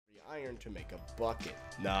iron to make a bucket.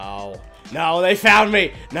 No. No, they found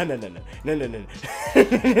me. No, no, no, no. No, no, no, no. No,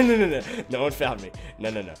 no, no, no. No one found me. No,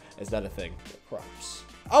 no, no. Is that a thing? Crops.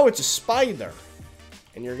 Oh, it's a spider.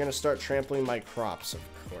 And you're gonna start trampling my crops, of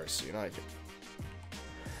course. You know I do.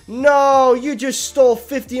 No, you just stole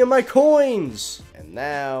 50 of my coins. And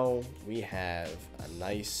now we have a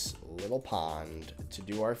nice little pond to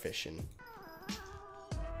do our fishing.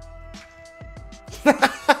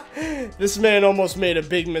 This man almost made a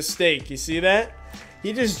big mistake. You see that?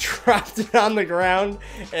 He just dropped it on the ground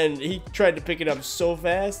and he tried to pick it up so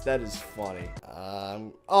fast. That is funny.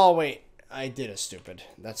 Oh wait, I did a stupid.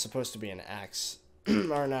 That's supposed to be an axe.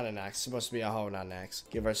 Or not an axe. It's supposed to be a hoe, not an axe.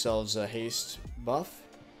 Give ourselves a haste buff.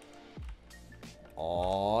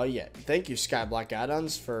 Oh yeah. Thank you, SkyBlock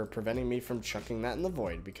add-ons, for preventing me from chucking that in the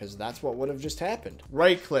void, because that's what would have just happened.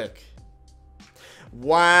 Right click.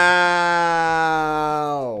 Wow.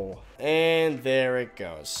 And there it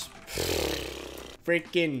goes.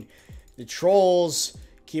 Freaking the trolls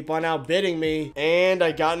keep on outbidding me. And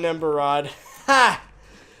I got an Ember Rod. Ha!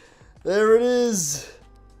 There it is.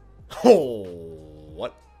 Oh,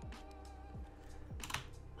 what?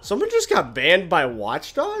 Someone just got banned by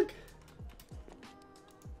Watchdog?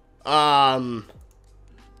 Hello?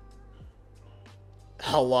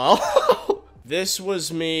 This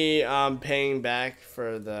was me paying back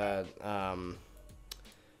for the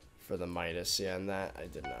Midas, yeah, and that I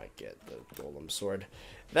did not get the golem sword.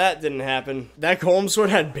 That didn't happen. That golem sword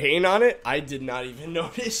had Bane on it. I did not even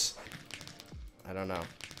notice. I don't know.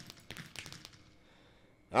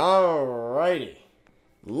 Alrighty.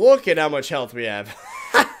 Look at how much health we have.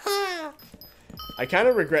 I kind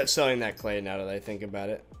of regret selling that clay now that I think about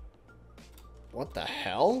it. What the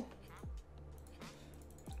hell?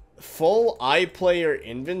 Full iPlayer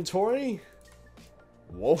inventory?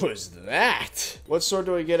 What was that? What sword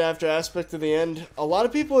do I get after Aspect of the End? A lot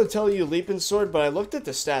of people would tell you Leaping Sword, but I looked at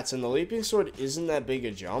the stats and the Leaping Sword isn't that big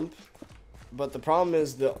a jump. But the problem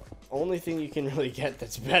is the only thing you can really get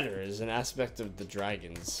that's better is an Aspect of the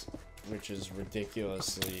Dragons, which is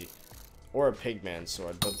ridiculously... Or a Pigman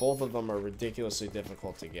sword, but both of them are ridiculously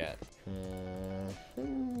difficult to get.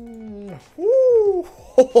 Woo!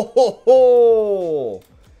 Ho, ho, ho, ho.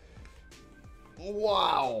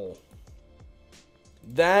 Wow.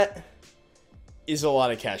 That is a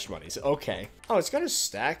lot of cash monies. Okay. Oh, it's got a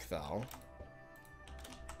stack, though.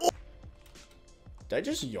 Did I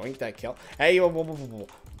just yoink that kill? Hey, whoa, whoa, whoa, whoa.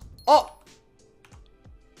 Oh!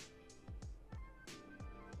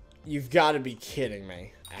 You've got to be kidding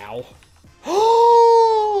me. Ow.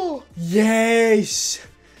 Oh! Yes!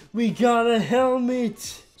 We got a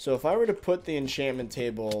helmet! So if I were to put the enchantment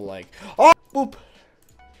table, like... Oh! Boop!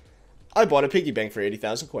 I bought a piggy bank for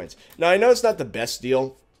 80,000 coins. Now, I know it's not the best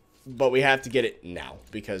deal, but we have to get it now,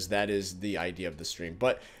 because that is the idea of the stream.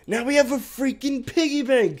 But now we have a freaking piggy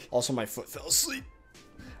bank! Also, my foot fell asleep.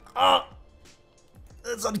 Ah!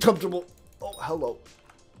 That's uncomfortable. Oh, hello.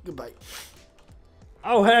 Goodbye.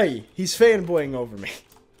 Oh, hey! He's fanboying over me.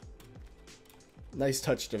 Nice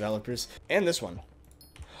touch, developers. And this one.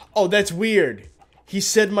 Oh, that's weird. He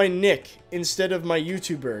said my nick instead of my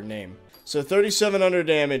YouTuber name. So 3,700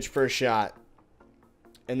 damage per shot.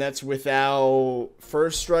 And that's without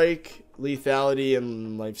First Strike, Lethality,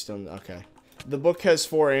 and Lifestone. Okay. The book has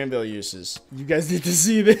 4 anvil uses. You guys need to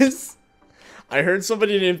see this. I heard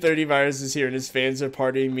somebody named 30Virus is here and his fans are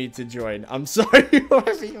partying me to join. I'm sorry,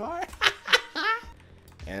 whoever you are.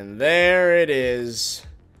 And there it is.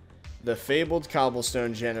 The fabled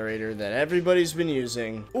cobblestone generator that everybody's been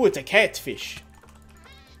using. Ooh, it's a catfish.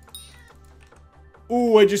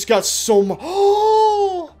 Ooh, I just got so much.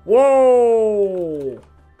 Oh! Whoa!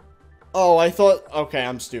 Oh, I thought... Okay,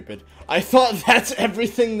 I'm stupid. I thought that's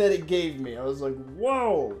everything that it gave me. I was like,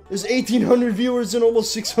 whoa! There's 1,800 viewers and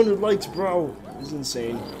almost 600 likes, bro. This is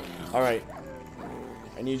insane. Alright.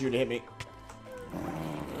 I need you to hit me.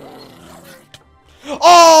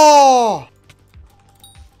 Oh!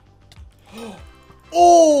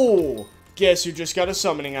 Oh! Guess who just got a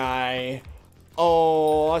summoning eye?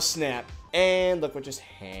 Oh, snap. And look what just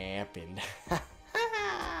happened.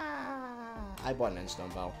 I bought an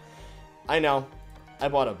endstone bow. I know. I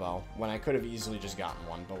bought a bow when I could have easily just gotten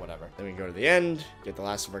one, but whatever. Then we can go to the end, get the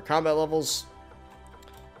last of our combat levels.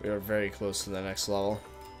 We are very close to the next level.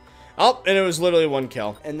 Oh, and it was literally 1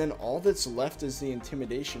 kill. And then all that's left is the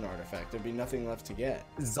intimidation artifact. There'd be nothing left to get.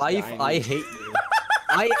 Zyph, I hate you.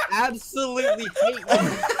 I absolutely hate you.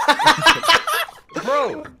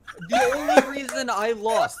 Bro, the only reason I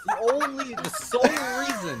lost, the sole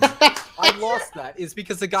reason I lost that is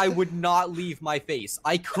because the guy would not leave my face.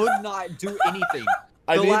 I could not do anything.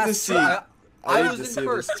 I need to see. I was in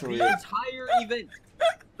first the entire event.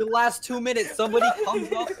 The last 2 minutes, somebody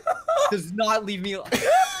comes up, does not leave me alone.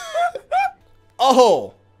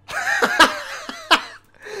 Oh!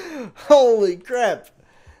 Holy crap.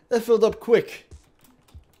 That filled up quick.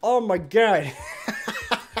 Oh my god.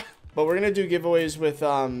 But we're gonna do giveaways with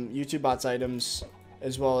YouTube bots items,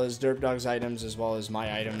 as well as Derp Dogs items, as well as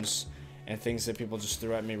my items, and things that people just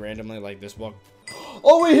threw at me randomly, like this book.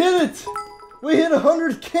 Oh, we hit it! We hit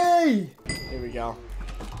 100K! Here we go.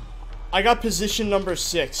 I got position number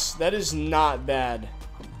 6. That is not bad.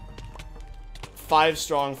 5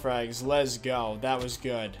 strong frags. Let's go. That was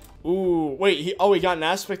good. Ooh, wait. He got an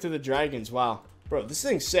aspect of the dragons. Wow. Bro, this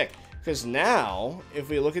thing's sick. Because now, if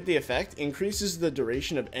we look at the effect, increases the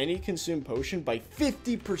duration of any consumed potion by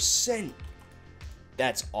 50%.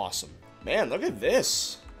 That's awesome. Man, look at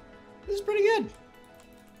this. This is pretty good.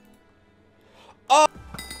 Oh!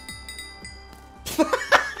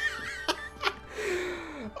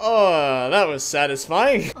 Oh, that was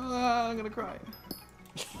satisfying. I'm gonna cry.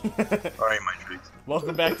 Alright, my tricks.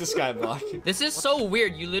 Welcome back to SkyBlock. This is so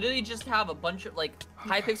weird. You literally just have a bunch of, like,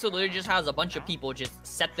 Hypixel literally just has a bunch of people just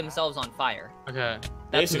set themselves on fire. Okay.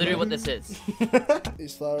 That's literally what this is.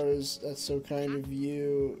 These flowers, that's so kind of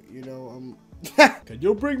you. You know, Can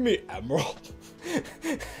you bring me emerald?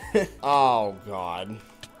 Oh, God.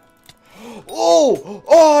 Oh!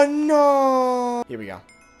 Oh, no! Here we go.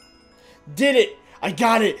 Did it! I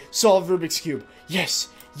got it! Solved Rubik's Cube. Yes!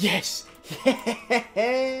 Yes!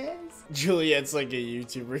 Yes! Juliet's like a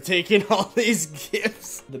YouTuber taking all these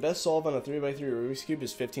gifts. The best solve on a 3x3 Rubik's Cube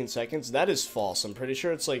is 15 seconds. That is false. I'm pretty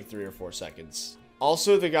sure it's like 3 or 4 seconds.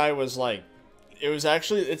 Also, the guy was like,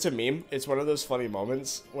 it's a meme. It's one of those funny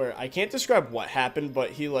moments where I can't describe what happened,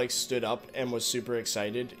 but he like stood up and was super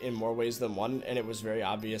excited in more ways than one, and it was very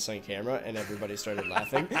obvious on camera, and everybody started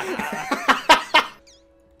laughing.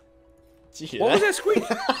 What was that squeak?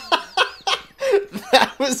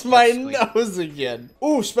 That was my nose again.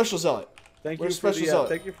 Ooh, special zealot. Thank Where's you for special the, zealot?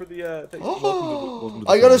 thank you for the, Oh, welcome to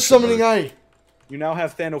I got a the summoning eye. You now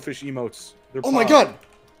have Thanofish emotes. They're Oh my popped. god.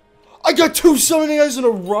 I got 2 summoning eyes in a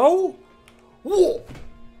row? Whoa.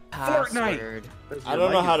 Fortnite. I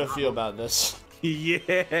don't know how to feel about this. Yeah.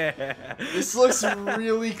 This looks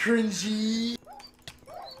really cringy.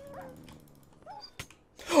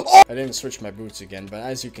 Oh! I didn't switch my boots again, but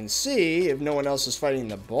as you can see, if no one else is fighting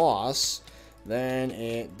the boss, then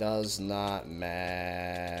it does not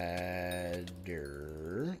matter.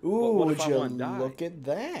 Ooh, what would if I you wanna die? look at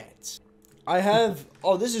that? I have...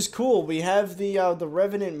 Oh, this is cool. We have the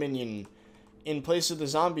Revenant minion in place of the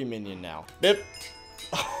zombie minion now. Bip.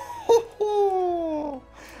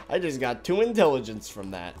 I just got 2 intelligence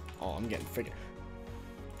from that. Oh, I'm getting freaking...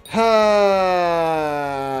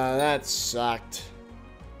 That sucked.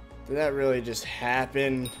 Did that really just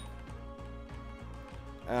happen?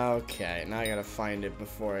 Okay, now I gotta find it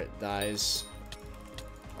before it dies.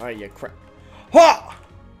 Alright, you crap. Ha!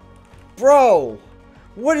 Bro!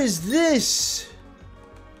 What is this?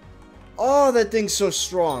 Oh, that thing's so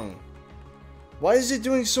strong. Why is it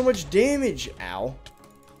doing so much damage? Ow.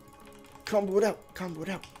 Combo it out. Combo it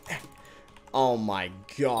out. Oh my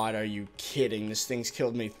god, are you kidding? This thing's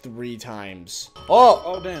killed me 3 times. Oh!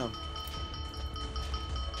 Oh, damn.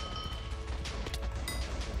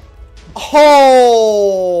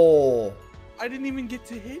 Oh! I didn't even get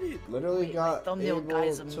to hit it. Literally Wait, got my thumbnail able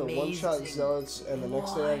guy's to one-shot amazing. zealots, and the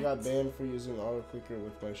next day I got banned for using auto-clicker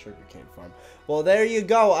with my sugarcane farm. Well, there you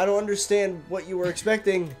go. I don't understand what you were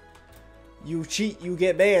expecting. You cheat, you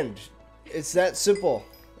get banned. It's that simple.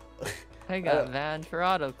 I got banned for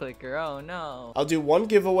auto clicker. Oh no. I'll do 1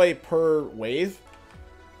 giveaway per wave.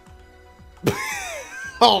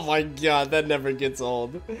 Oh my god, that never gets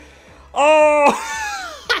old. Oh!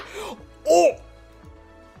 Oh!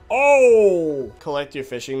 Oh! Collect your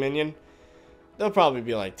fishing minion. There'll probably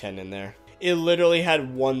be like 10 in there. It literally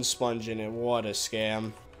had 1 sponge in it. What a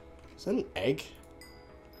scam. Is that an egg?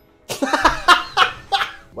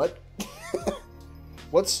 What?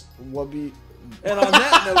 What's Wubby? And on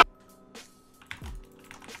that note...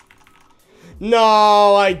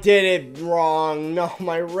 No, I did it wrong. No,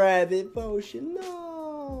 my rabbit potion.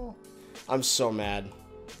 No. I'm so mad.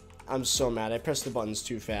 I'm so mad. I pressed the buttons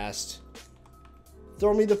too fast.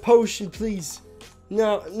 Throw me the potion, please.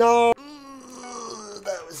 No, no.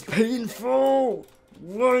 That was painful.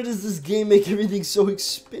 Why does this game make everything so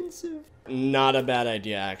expensive? Not a bad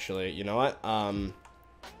idea, actually. You know what? Oh,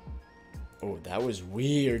 that was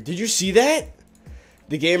weird. Did you see that?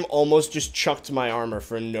 The game almost just chucked my armor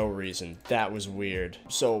for no reason. That was weird.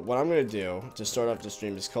 So what I'm going to do to start off the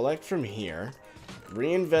stream is collect from here,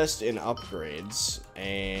 reinvest in upgrades,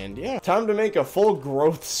 and yeah, time to make a full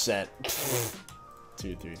growth set.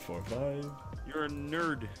 2, 3, 4, 5. You're a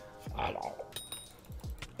nerd.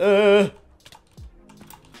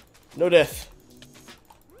 No death.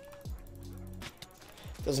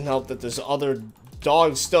 Doesn't help that there's other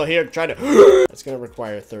dogs still here trying to. That's gonna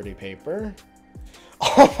require 30 paper.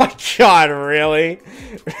 Oh my god, really?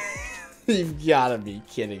 You've gotta be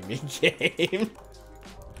kidding me, game.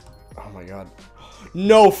 Oh my god.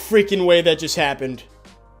 No freaking way that just happened.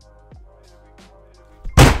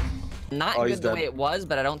 Not Oh, he's good the dead. way it was,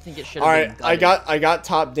 but I don't think it should have been. Alright, I got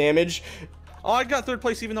top damage. Oh, I got 3rd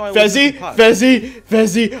place even though I Fezzy,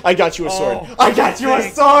 I got you a sword. Oh, I got you a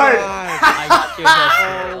thank sword! God. I got you.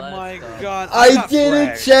 Oh my god. I got did it,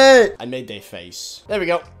 fragged. chat! I made their face. There we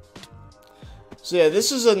go. So yeah,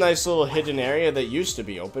 this is a nice little hidden area that used to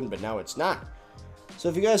be open, but now it's not. So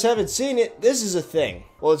if you guys haven't seen it, this is a thing.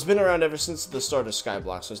 Well, it's been around ever since the start of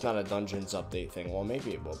SkyBlock, so it's not a Dungeons update thing. Well,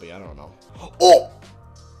 maybe it will be, I don't know. Oh!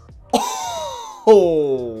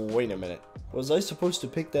 Oh, wait a minute. Was I supposed to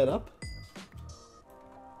pick that up?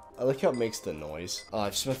 I like how it makes the noise.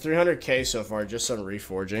 I've spent 300k so far just on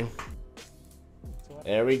reforging.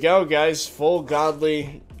 There we go, guys. Full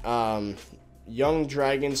godly young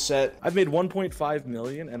dragon set. I've made 1.5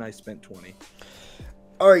 million and I spent 20.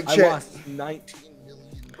 Alright, I chat. lost 19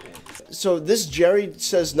 million points. So this Jerry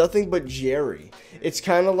says nothing but Jerry. It's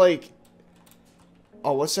kind of like...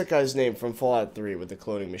 Oh, what's that guy's name from Fallout 3 with the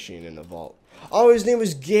cloning machine in the vault? Oh, his name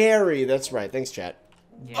was Gary. That's right. Thanks, chat.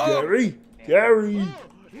 Gary. Gary.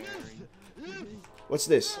 What's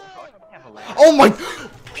this? Oh my...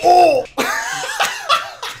 Oh!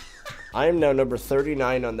 I am now number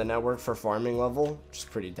 39 on the network for farming level, which is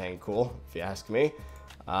pretty dang cool, if you ask me.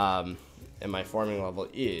 And my farming level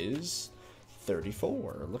is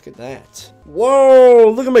 34. Look at that.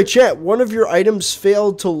 Whoa, look at my chat. One of your items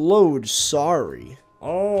failed to load. Sorry.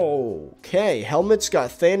 Okay, helmet's got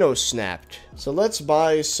Thanos snapped. So let's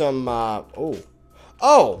buy some,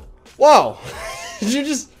 oh, whoa. Did you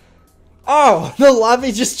just, oh, the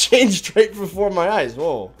lobby just changed right before my eyes.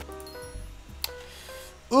 Whoa.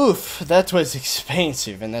 Oof, that was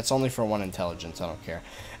expensive, and that's only for 1 intelligence. I don't care.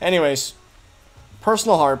 Anyways,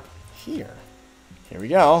 personal harp here. Here we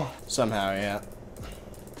go. Somehow, yeah.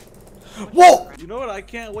 Whoa! You know what I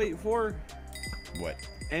can't wait for? What?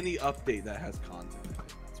 Any update that has content.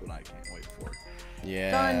 That's what I can't wait for.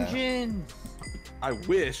 Yeah. Dungeon. I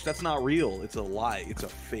wish. That's not real. It's a lie. It's a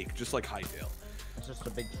fake. Just like Hytale. It's just a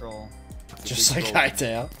big troll. Just like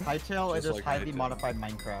Hytale. Hytale is Just just like highly Hytale. modified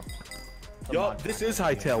Minecraft. The Yup, mod this pack. is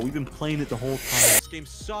Hytale. We've been playing it the whole time. This game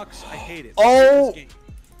sucks. I hate it. Oh! I hate this game.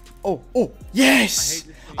 Oh, yes! I hate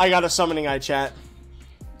this game. I got a summoning eye, chat.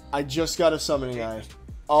 I just got a summoning eye.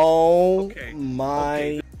 Oh Okay. my.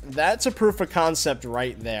 Okay. That's a proof of concept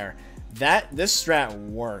right there. This strat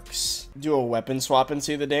works. Do a weapon swap and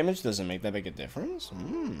see the damage. Doesn't make that big a difference.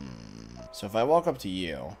 So if I walk up to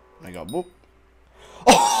you, I go boop.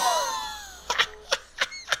 Oh!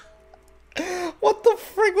 What the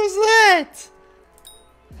frick was that?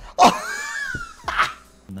 Oh.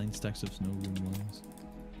 9 stacks of snow room lines.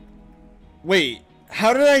 Wait,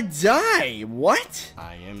 how did I die? What?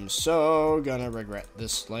 I am so gonna regret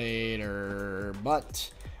this later,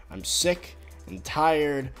 but I'm sick and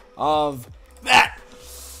tired of that.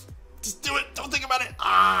 Just do it. Don't think about it.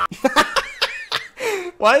 Ah.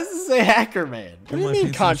 Why does it say hacker man? What do you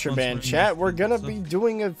mean contraband, chat? We're gonna be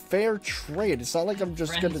doing a fair trade. It's not like I'm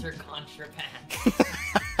just Friends gonna. are contraband.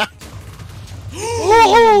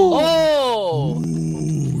 Oh!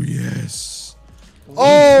 Ooh, yes.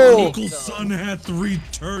 Oh! Prodigal son hath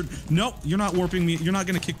returned. Nope, you're not warping me. You're not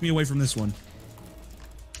gonna kick me away from this one.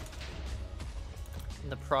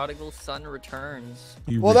 The prodigal son returns.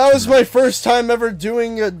 Well, that was my first time ever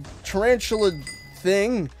doing a tarantula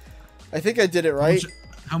thing. I think I did it right.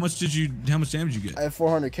 How much damage did you get? I have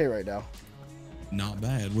 400k right now. Not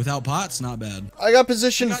bad. Without pots, not bad. I got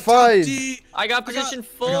position I got 5. top D. I got position I got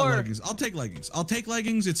 4. leggings. I'll take leggings. I'll take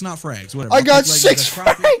leggings. It's not frags. Whatever. I I'll got take leggings. 6 That's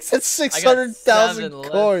profit. frags. That's I got 600,000 7, let's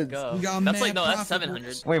coins. go. We got That's mad like, no, that's profit.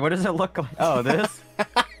 700. Wait, what does it look like? Oh, this?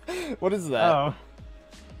 What is that? Oh.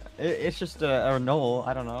 It's just a knoll.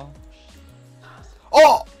 I don't know.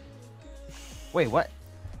 Oh! Wait, what?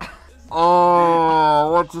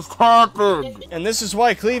 Oh, what just happened? And this is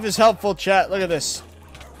why cleave is helpful, chat. Look at this.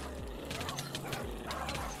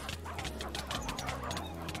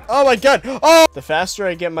 Oh my god. Oh! The faster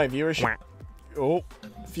I get my viewership. Oh,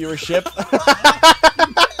 viewership.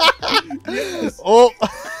 Oh.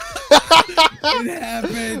 It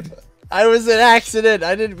happened. I was an accident.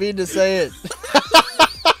 I didn't mean to say it.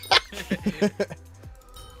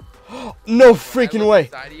 No freaking way.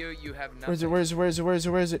 Beside you, you have Where is it? nothing. Where is it? Where is it? Where is it?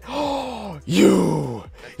 Where is it? Oh,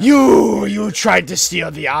 you tried to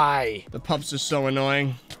steal the eye. The pups are so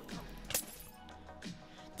annoying.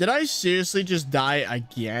 Did I seriously just die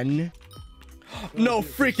again? No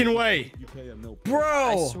freaking way. Bro.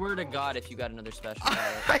 I swear to God, if you got another special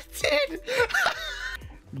power. I did.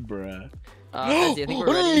 Bruh. Fezzy, I think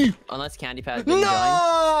we're ready. Unless Candy Pad didn't join.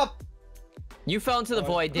 No! You fell into the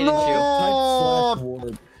void, didn't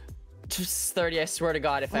you? 30, I swear to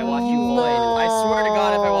God, if I watch you void. I swear to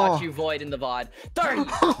God, if I watch you void in the VOD. 30!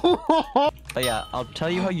 But yeah, I'll tell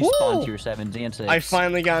you how you spawn to your 7s and 6s. I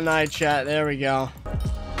finally got an eye chat. There we go.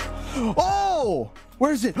 Oh!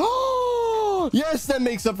 Where's it? Oh! Yes, that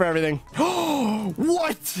makes up for everything. Oh!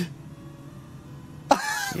 What?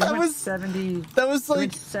 That was 70. That was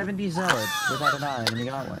like 70 zealots without an eye, and you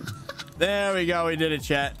got one. There we go. We did it,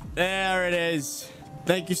 chat. There it is.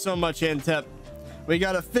 Thank you so much, Antep. We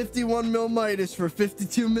got a 51 mil Midas for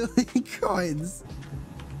 52 million coins.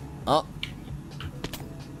 Oh.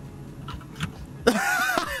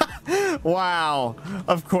 Wow.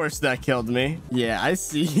 Of course that killed me. Yeah, I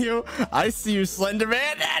see you. I see you, Slender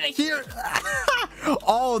Man. Out of here.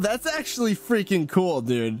 Oh, that's actually freaking cool,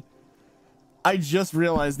 dude. I just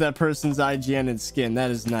realized that person's IGN and skin.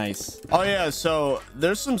 That is nice. Oh yeah, so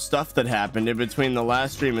there's some stuff that happened in between the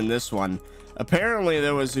last stream and this one. Apparently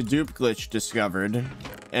there was a dupe glitch discovered,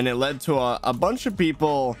 and it led to a bunch of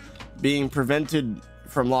people being prevented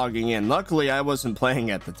from logging in. Luckily, I wasn't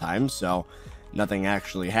playing at the time, so nothing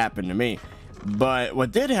actually happened to me. But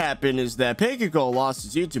what did happen is that Pikago lost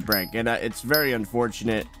his YouTube rank, and it's very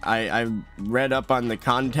unfortunate. I read up on the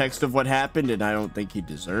context of what happened, and I don't think he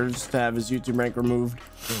deserves to have his YouTube rank removed.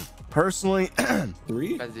 Personally, 3? Fezzy,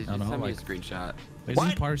 I don't just know, send me a like- screenshot.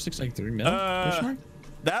 Isn't par 6 like 3 mil? Question mark?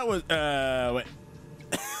 that was wait.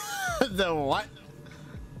 The what?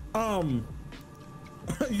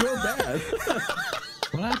 You're bad.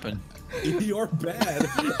 What happened? You're bad.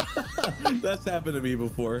 That's happened to me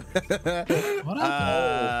before. What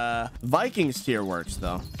happened? Vikings tier works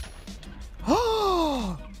though.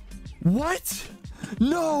 Oh, what?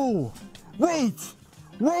 No. Wait.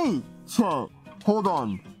 Chat. Hold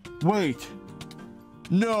on. Wait.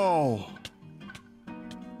 No.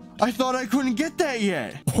 I thought I couldn't get that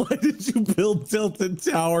yet. Why did you build tilted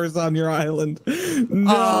towers on your island?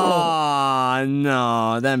 No. Oh,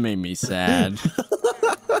 no. That made me sad.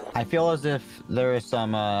 I feel as if there is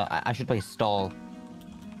some, I should play stall.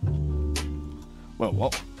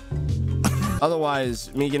 Whoa.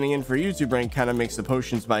 Otherwise, me getting in for YouTube rank kind of makes the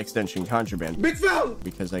potions by extension contraband. Big foul!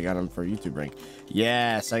 Because I got them for YouTube rank.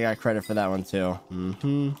 Yes, I got credit for that one too.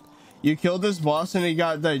 You killed this boss and he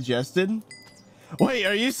got digested? Wait,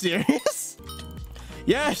 are you serious?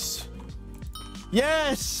 Yes!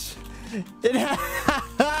 Yes! It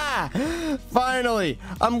finally!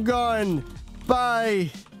 I'm gone!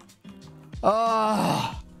 Bye!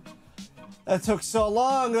 Ah! That took so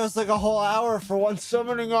long. It was like a whole hour for one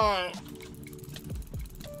summoning eye.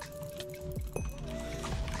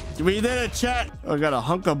 We did it, chat. I got a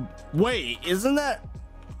hunk of... Wait, isn't that...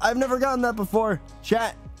 I've never gotten that before.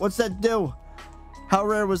 Chat, what's that do? How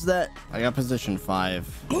rare was that? I got position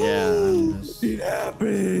 5. Yeah. It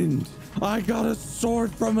happened. I got a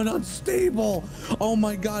sword from an unstable. Oh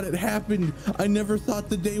my god, it happened. I never thought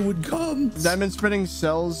the day would come. Diamond spreading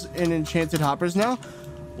cells in enchanted hoppers now?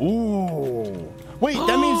 Ooh. Wait,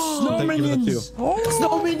 that means snow Thank you for the minions.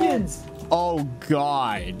 Snow minions! Oh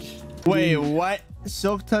god. Wait, what?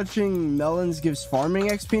 Silk touching melons gives farming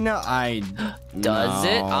XP now? Does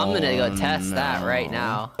it? I'm gonna go test that right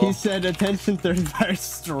now. He said, attention 35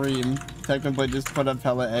 stream. Technically just put up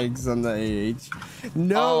hella eggs on the AH.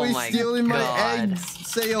 No, Oh he's my stealing my God. eggs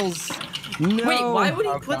sales. No. Wait, why would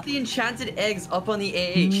he put the enchanted eggs up on the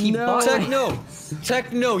AH? He No. bought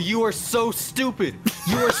Techno, you are so stupid.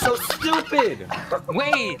 You are so stupid.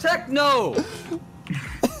 Wait, Techno.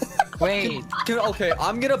 wait. Okay,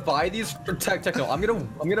 I'm gonna buy these for Techno. I'm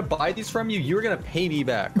gonna buy these from you. You're gonna pay me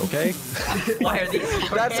back, okay? Why are these?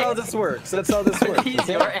 That's how this works. That's how this works. These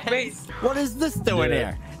your eggs. What is this doing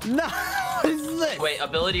here? No, what is this? Wait,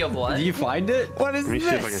 ability of what? Do you find it? What is Let me see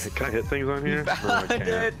if I this? can I hit things on here? No, I Found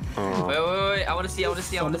it. can't. Wait. I wanna see. I wanna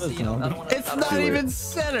see. I don't wanna, It's not even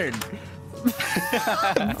centered. I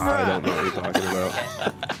don't know what you're talking about.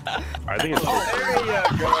 I think it's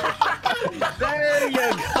There you go.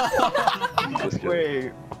 just kidding.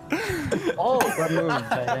 Wait. Oh, What moved? I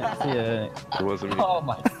didn't see it. It wasn't me. oh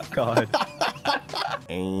my god.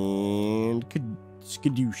 And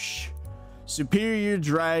skadoosh. Superior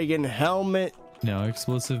dragon helmet. No,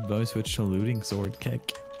 explosive bow switch to looting sword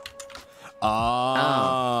kick.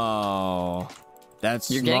 Oh. That's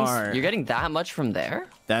You're smart. you're getting that much from there?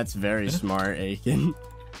 That's very smart, Aiken.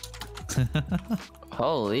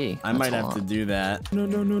 Holy. I might have to do that. No.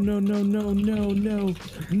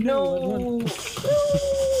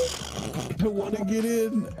 I want to get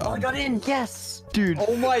in. I got in. Yes, dude.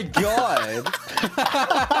 Oh my god.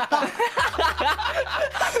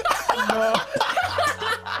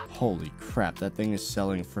 Holy crap, that thing is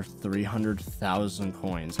selling for 300,000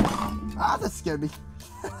 coins. Ah, that scared me.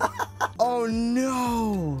 Oh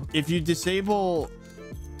no! If you disable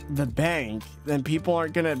the bank, then people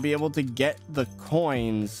aren't gonna be able to get the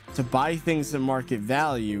coins to buy things at market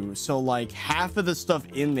value. So like half of the stuff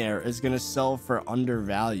in there is gonna sell for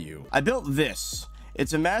undervalue. I built this.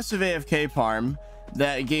 It's a massive AFK farm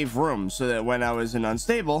that gave room so that when I was in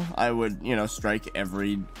unstable, I would, you know, strike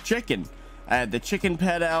every chicken. I had the chicken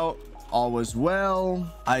pet out, all was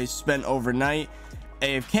well. I spent overnight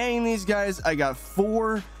AFKing these guys. I got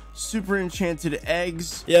 4 super enchanted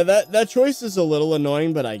eggs. Yeah, that choice is a little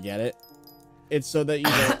annoying, but I get it. It's so that you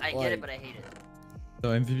don't I get it, but I hate it. So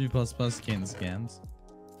MVP++ gain scams.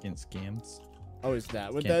 Gain scams. Oh, is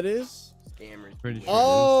that what that is? Scammers. Pretty sure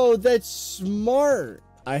Oh, that's smart.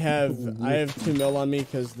 I have 2 mil on me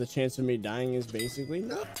because the chance of me dying is basically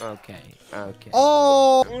no. Okay.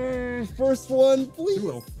 Oh, first one, please.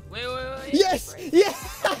 Wait. Yes,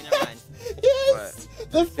 yes, Never mind. yes.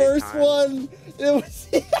 The first one. It was.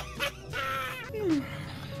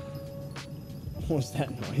 What was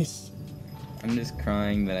that noise? I'm just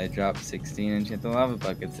crying that I dropped 16 enchanted lava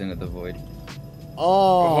buckets into the void.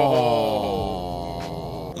 Oh.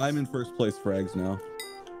 I'm in first place for eggs now.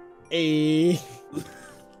 Hey.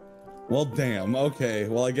 Well, damn. Okay.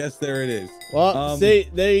 Well, I guess there it is. Well, see,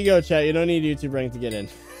 there you go, chat. You don't need YouTube rank to get in.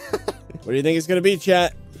 What do you think it's gonna be,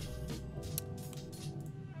 chat?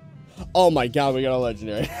 Oh my god, we got a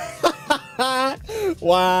legendary.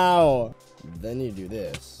 Wow. Then you do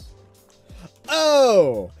this.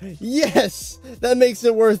 Oh, yes, that makes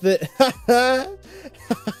it worth it.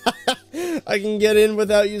 I can get in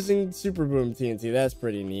without using Super Boom TNT. That's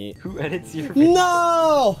pretty neat. Who edits your video?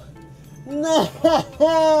 No!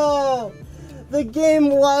 No! The game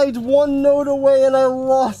lagged 1 node away and I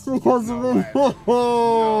lost because of it.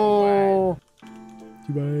 No.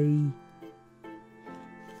 Goodbye.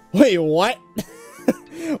 Wait, what?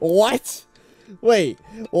 What? Wait,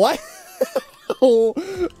 what?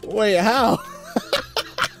 Wait, how?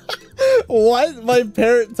 What? My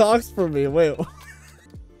parent talks for me. Wait.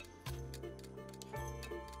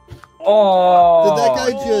 Oh! Did that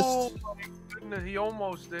guy just... Oh my goodness, he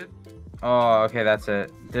almost did. Oh, okay, that's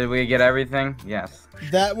it. Did we get everything? Yes.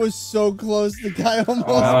 That was so close. The guy almost...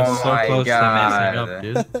 Oh so my close god. to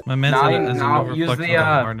messing up, dude. My mental isn't reflecting on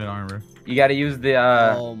hardened armor. You gotta use the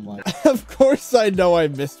Oh my... Of course I know I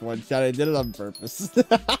missed one shot. I did it on purpose.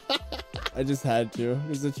 I just had to.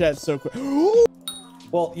 Because the chat's so quick.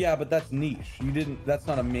 Well, yeah, but that's niche. You didn't. That's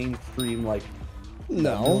not a mainstream like.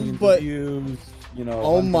 No, but views, you know.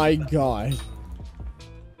 Oh my god!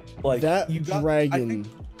 Like that you got, dragon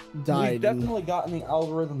died. We've definitely gotten the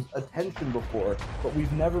algorithm's attention before, but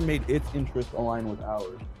we've never made its interests align with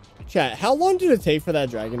ours. Chat, how long did it take for that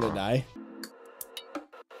dragon to die?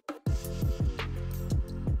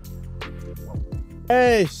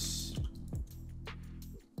 Yes.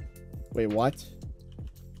 Wait, what?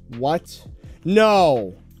 What?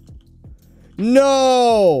 No.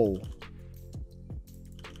 No.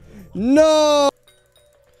 No.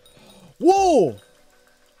 Whoa.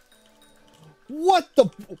 What the?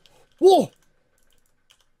 Whoa.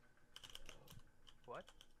 What?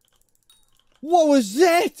 What was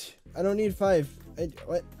that? I don't need 5.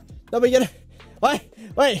 What? Nobody get it. What?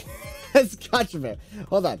 Wait. That's gotcha, man.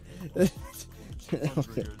 Hold on.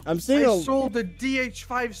 Okay. I'm seeing I sold the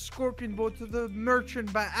DH5 Scorpion boat to the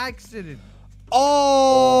merchant by accident. Oh.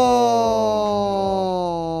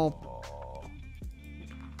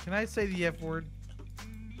 Can I say the F word?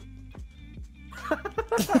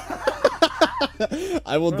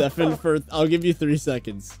 I will deafen for. I'll give you 3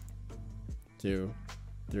 seconds. 2,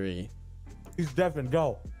 3. He's deafened.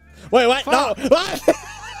 Go. Wait, what? No. What?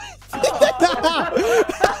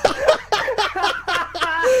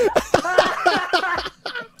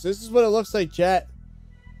 So this is what it looks like, chat.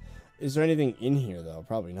 Is there anything in here though?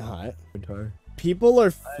 Probably not. People are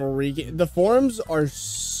freaking. The forums are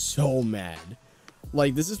so mad.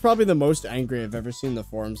 Like, this is probably the most angry I've ever seen the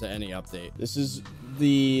forums at any update. This is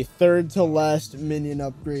the 3rd to last minion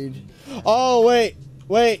upgrade. Oh, wait.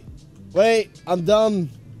 I'm dumb.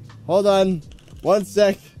 Hold on. 1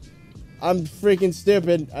 sec. I'm freaking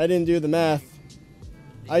stupid. I didn't do the math.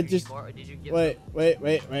 I just... Wait.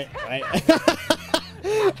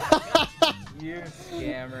 You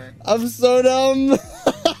scammer. I'm so dumb.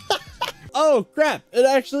 Oh, crap. It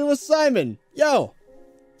actually was Simon. Yo,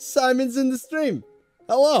 Simon's in the stream.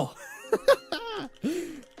 Hello.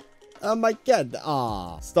 Oh my god.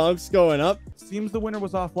 Aw. Stonk's going up. Seems the winner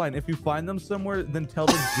was offline. If you find them somewhere, then tell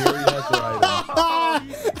them Jerry has their item.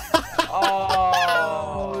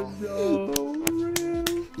 Oh,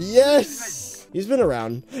 no. Yes. He's been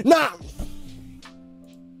around. Nah.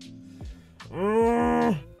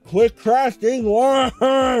 Quit crafting.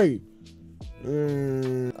 Why?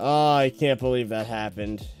 Oh, I can't believe that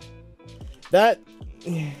happened. That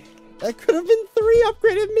could have been 3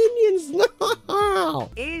 upgraded minions. No.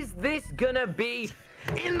 Is this gonna be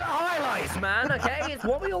in the highlights, man? Okay, it's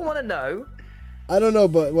what we all want to know. I don't know,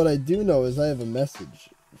 but what I do know is I have a message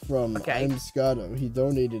from Okay. I'm Scotto. He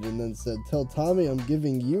donated and then said, "Tell Tommy I'm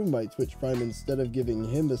giving you my Twitch Prime instead of giving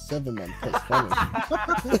him a 7-month plus funny."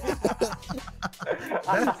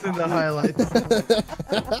 That's in the highlights.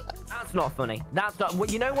 That's not funny. That's not. Well,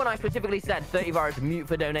 you know when I specifically said 30virus mute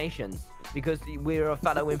for donations because we're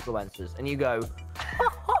fellow influencers, and you go,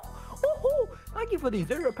 "Thank you for the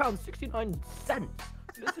 £0.69.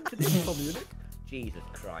 Listen to this community." Jesus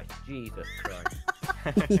Christ. Jesus Christ.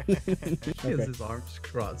 He has his arms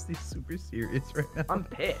crossed. He's super serious right now. I'm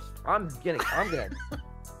pissed. I'm gonna.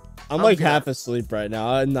 I'm like half asleep right now.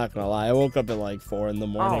 I'm not gonna lie. I woke up at like 4 in the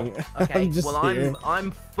morning. Oh, okay. I'm just Well, here.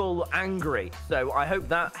 I'm full angry. So I hope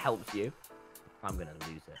that helps you. I'm gonna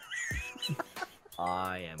lose it.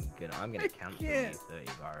 I'm gonna cancel you,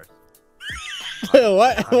 30virus.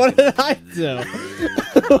 What? What did I do?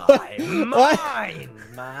 Mine,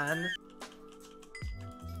 man.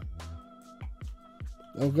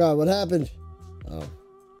 Oh god, what happened? Oh.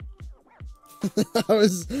 I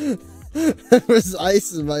was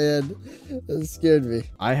ice in my head. That scared me.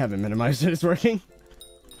 I haven't minimized it. It's working.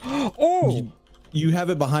 Oh! You have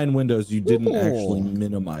it behind Windows. You didn't actually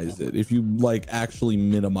minimize it. If you like actually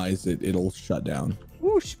minimize it, it'll shut down.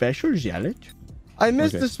 Ooh, specials, Yellet. I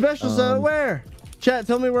missed the specials. Where? Chat,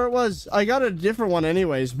 tell me where it was. I got a different one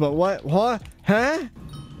anyways, but what? What? Huh?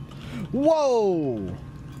 Whoa!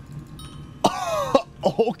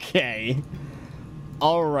 Okay.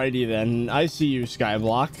 Alrighty then. I see you,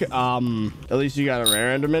 SkyBlock. At least you got a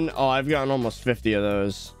rare Enderman. Oh, I've gotten almost 50 of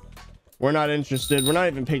those. We're not interested. We're not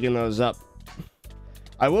even picking those up.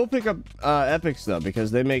 I will pick up epics though, because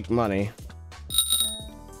they make money.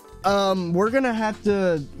 We're gonna have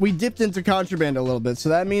to... We dipped into contraband a little bit, so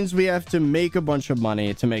that means we have to make a bunch of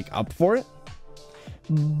money to make up for it.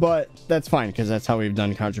 But that's fine, because that's how we've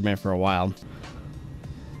done contraband for a while.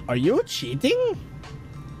 Are you cheating?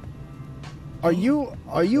 Are you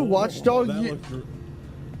Watchdog?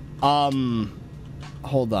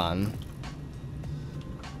 Hold on.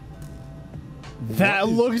 That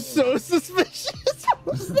looks so suspicious. What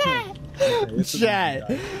was that? Chat,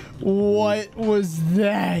 what was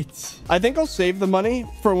that? I think I'll save the money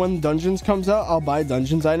for when Dungeons comes out. I'll buy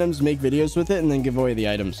Dungeons items, make videos with it, and then give away the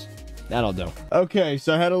items. That'll do. Okay,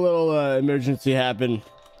 so I had a little emergency happen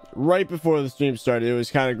right before the stream started. It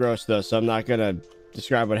was kind of gross though, so I'm not gonna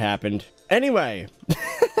describe what happened. Anyway,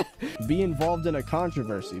 be involved in a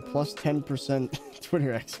controversy, plus 10%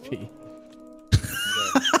 Twitter XP.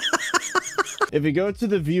 If you go to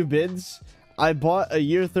the view bids, I bought a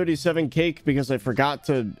year 37 cake because I forgot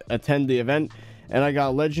to attend the event, and I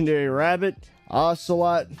got legendary rabbit,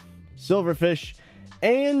 ocelot, silverfish,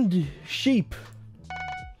 and sheep.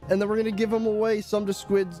 And then we're gonna give them away, some to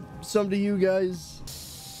squids, some to you guys.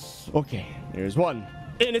 Okay, here's one.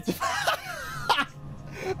 And it's...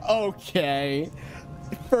 Okay.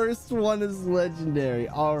 First one is legendary.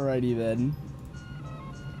 Alrighty then.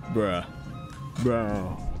 Bruh.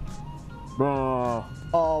 Bro. Bro.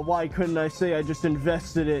 Oh, why couldn't I say I just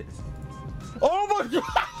invested it? Oh my god!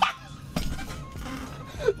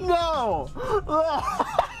 No!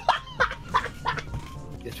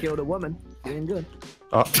 Just killed a woman. Doing good.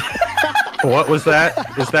 What was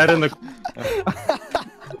that? Is that in the...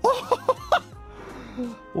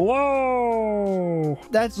 Whoa!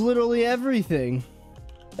 That's literally everything.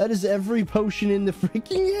 That is every potion in the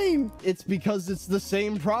freaking game. It's because it's the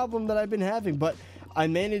same problem that I've been having, but I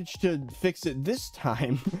managed to fix it this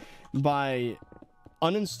time by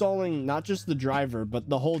uninstalling not just the driver, but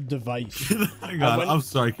the whole device. Hang on, I'm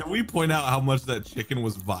sorry. Can we point out how much that chicken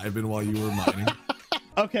was vibing while you were mining?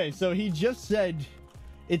 Okay, so he just said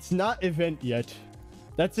it's not event yet.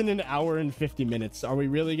 That's in an hour and 50 minutes. Are we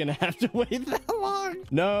really gonna have to wait that long?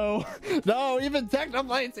 No, no, even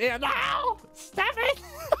Technoplane's here. No, stop it.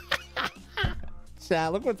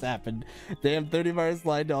 Chat, look what's happened. Damn, 30virus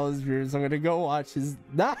lied to all his viewers. I'm gonna go watch his...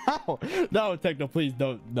 No, no, Techno, please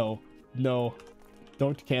don't. No, no.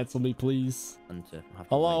 Don't cancel me, please. Hunter, I have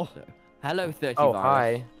to Hello? wait, so- Hello, 30 Oh, virus.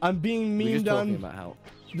 hi. I'm being We were just memed talking on. about how.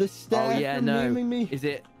 The staff Oh yeah, are no. memeing me. Is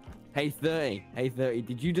it? Hey 30. Hey 30.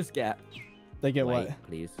 Did you just get? They get Wait, what?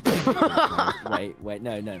 please. wait.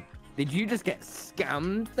 No. Did you just get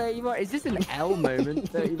scammed, 30 virus? Is this an L moment,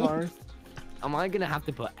 30 virus? Am I gonna have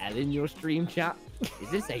to put L in your stream chat? Is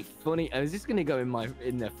this a funny? Is this gonna go in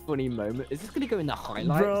the funny moment? Is this gonna go in the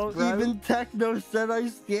highlights, bro? Even Techno said I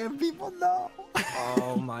scam people. No.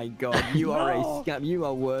 Oh my god, you are a scam. You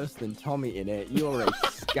are worse than Tommy in it. You are a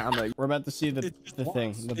scammer. We're about to see the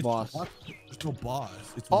thing, the boss. There's no boss.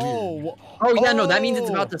 It's Oh. weird. Oh yeah, no, that means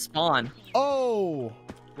it's about to spawn. Oh.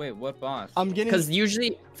 Wait, what boss? I'm getting. Because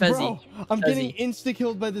usually, Fezzy. Bro, I'm getting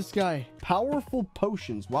insta-killed by this guy. Powerful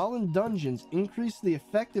potions while in dungeons increase the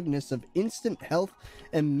effectiveness of instant health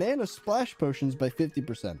and mana splash potions by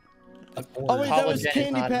 50%. Oh wait, that was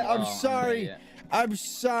Candy Pet. I'm sorry. yeah. I'm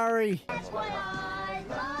sorry.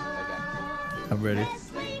 I'm ready.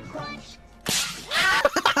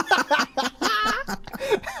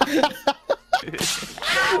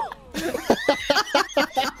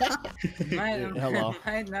 Hello.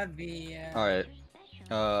 Might not be. All right.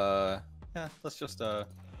 Yeah. Let's just. Oh.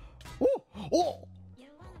 Oh.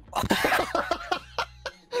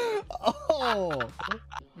 Oh.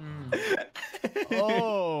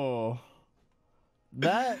 Oh.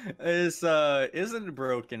 That is isn't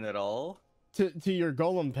broken at all. To your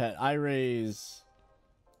golem pet, I raise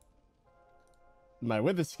my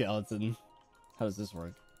wither skeleton. How does this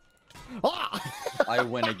work? Ah! I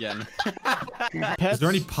win again. Is there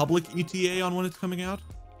any public ETA on when it's coming out?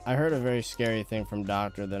 I heard a very scary thing from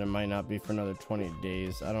Doctor that it might not be for another 20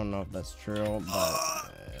 days. I don't know if that's true,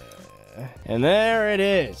 but... And there it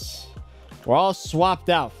is. We're all swapped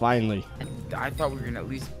out, finally. I thought we were gonna at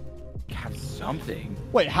least have something.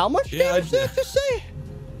 Wait, how much damage did I just say?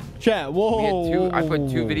 Chat, whoa. I put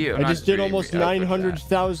 2 videos. I just did almost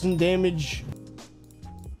 900,000 damage.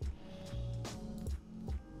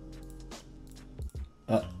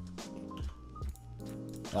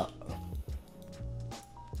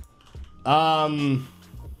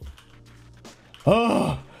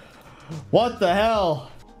 Oh, what the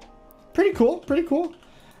hell? Pretty cool.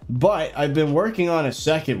 But I've been working on a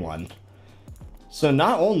second one. So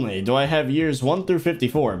not only do I have years 1 through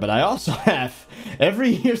 54, but I also have every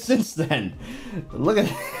year since then. Look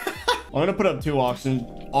at I'm gonna put up 2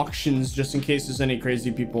 auctions just in case there's any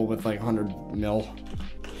crazy people with like 100 mil.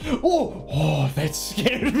 Oh, that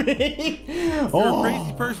scared me. You're a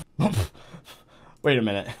crazy person. Wait a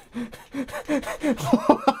minute.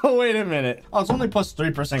 Wait a minute. Oh, it's only plus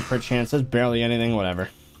 3% crit chance. That's barely anything. Whatever.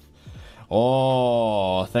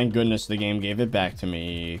 Oh, thank goodness the game gave it back to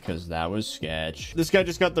me, because that was sketch. This guy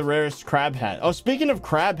just got the rarest crab hat. Oh, speaking of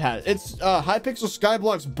crab hat, it's Hypixel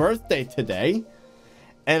SkyBlock's birthday today,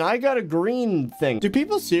 and I got a green thing. Do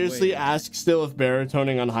people seriously ask still if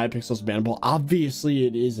baritoning on Hypixel's bannable? Obviously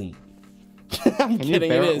it isn't. I'm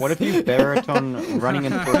kidding, it is. What if you baritone running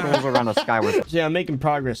in circles around a skyward? Yeah, I'm making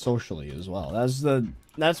progress socially as well.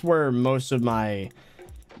 That's where most of my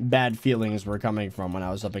bad feelings were coming from when I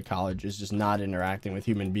was up at college, is just not interacting with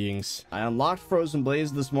human beings. I unlocked Frozen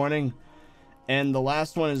Blaze this morning, and the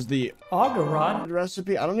last one is the Auger Rod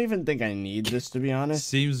recipe. I don't even think I need this, to be honest.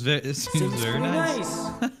 Seems very nice.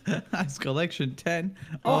 Ice collection 10.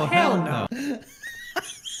 Oh, hell no.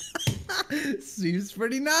 Seems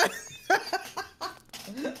pretty nice.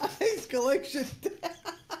 Ice collection 10.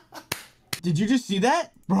 Did you just see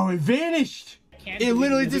that? Bro, it vanished. It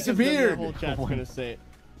literally disappeared. The whole chat's gonna say it.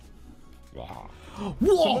 Whoa!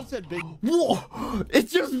 Someone said big. Whoa! It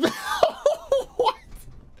just. What?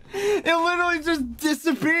 It literally just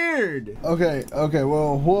disappeared. Okay.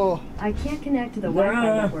 Whoa. I can't connect to the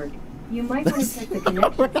Wi-Fi network. You might want to check the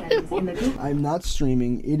connection settings in the Google. I'm not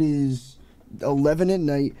streaming. It is 11 at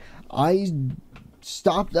night. I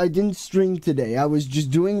didn't stream today. I was just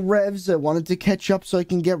doing revs. I wanted to catch up so I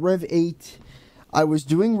can get Rev 8. I was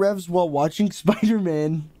doing revs while watching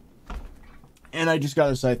Spider-Man. And I just got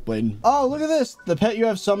a Scythe Blade. Oh, look at this. The pet you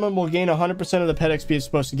have summoned will gain 100% of the pet XP it's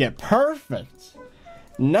supposed to get. Perfect.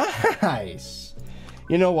 Nice.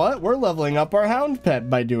 You know what? We're leveling up our hound pet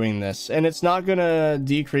by doing this. And it's not going to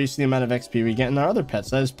decrease the amount of XP we get in our other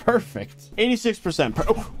pets. That is perfect.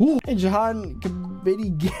 86%. Hey, Jahan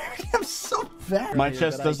Kabidi Gary. I'm so bad. My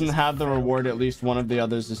chest doesn't have the reward. At least one of the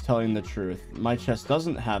others is telling the truth. My chest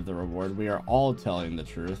doesn't have the reward. We are all telling the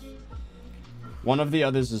truth. One of the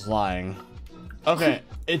others is lying. Okay,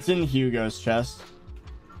 it's in Hugo's chest.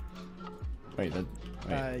 Wait,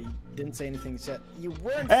 didn't say anything yet. You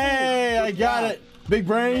weren't. Hey, I got it. Big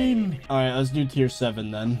brain. All right, let's do tier 7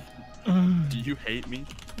 then. Do you hate me?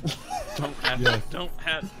 Don't have Yes. it. Don't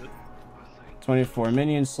have it. 24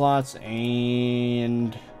 minion slots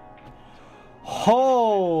and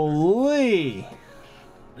holy,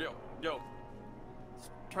 Yo.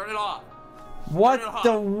 Turn it off.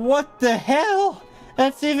 what the hell?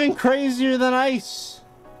 That's even crazier than ice.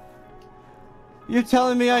 You're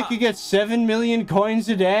telling me I could get 7 million coins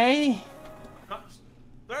a day?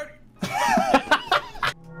 30.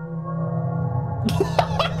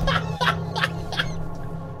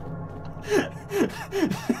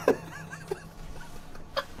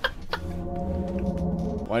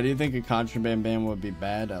 Why do you think a contraband ban would be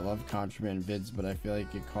bad? I love contraband vids, but I feel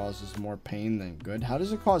like it causes more pain than good. How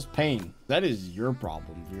does it cause pain? That is your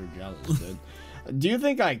problem if you're jealous, dude. Do you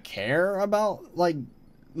think I care about, like,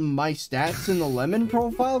 my stats in the lemon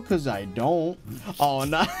profile? Because I don't. Oh,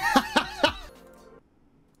 no.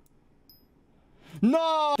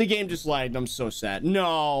 No! The game just lagged. I'm so sad.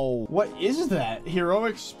 No! What is that?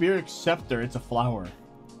 Heroic Spear Scepter. It's a flower.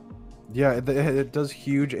 Yeah, it does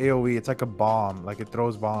huge AoE. It's like a bomb. Like, it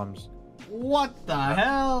throws bombs. What the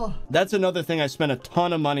hell? That's another thing I spent a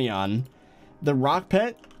ton of money on. The rock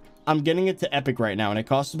pet, I'm getting it to epic right now, and it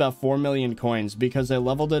costs about 4 million coins because I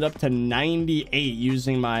leveled it up to 98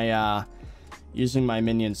 using my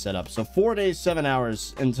minion setup. So 4 days, 7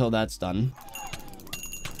 hours until that's done.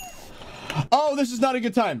 Oh, this is not a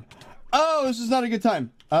good time. Oh, this is not a good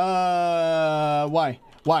time. Why?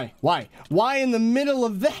 Why in the middle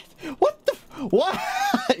of that? What the? What?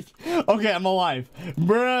 Okay, I'm alive.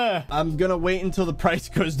 Bruh. I'm gonna wait until the price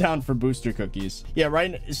goes down for booster cookies. Yeah,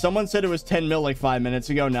 right. Someone said it was 10 mil like 5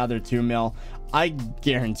 minutes ago. Now they're 2 mil. I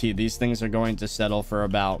guarantee these things are going to settle for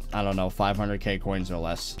about, I don't know, 500k coins or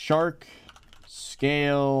less. Shark,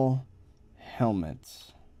 scale, helmet.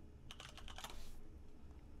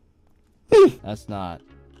 That's not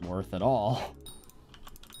worth at all.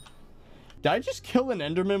 Did I just kill an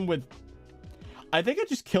Enderman with... I think I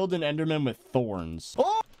just killed an Enderman with thorns.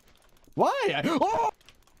 Oh! Why? Oh!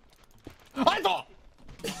 I thought...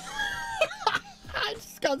 I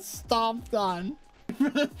just got stomped on. For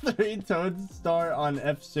the 3-toed star on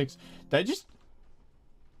F6. Did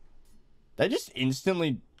I just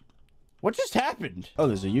instantly... What just happened? Oh,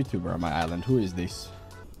 there's a YouTuber on my island. Who is this?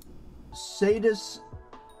 Sadus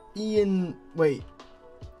Ian... Wait.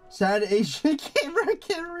 Sad Asian gamer, I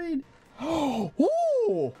can't read. Oh!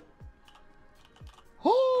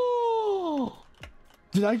 Oh!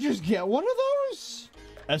 Did I just get one of those?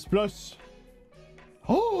 S plus.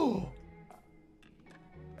 Oh!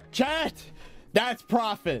 Chat! That's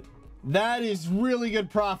profit. That is really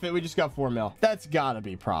good profit. We just got 4 mil. That's gotta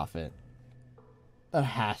be profit. That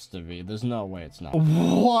has to be. There's no way it's not.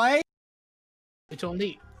 What? It's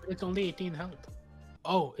only 18 health.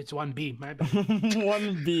 Oh, it's 1B, my bad.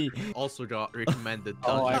 1B. Also got recommended.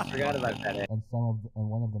 Oh, I forgot about that. And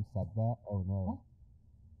one of them said that. Oh no.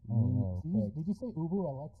 Oh no. Did you say Ubu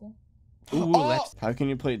Alexa? Ooh, oh! How can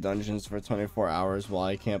you play dungeons for 24 hours while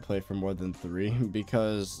I can't play for more than 3?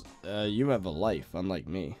 Because you have a life, unlike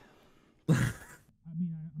me. I mean,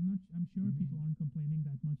 I'm sure people aren't complaining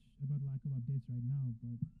that much about lack of updates right now,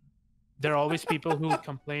 but there are always people who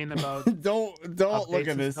complain about. Don't look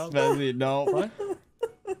at this, Fezzy. No. What?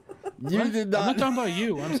 You what? did not. I'm not talking about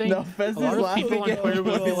you. I'm saying no, a lot of people on Twitter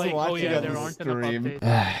will be like, "Oh yeah, there aren't enough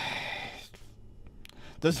updates."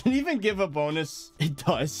 Does it even give a bonus? It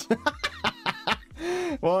does.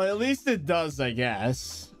 Well, at least it does, I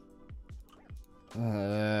guess.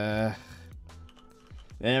 There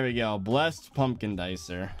we go. Blessed Pumpkin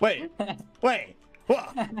Dicer. Wait. Wait.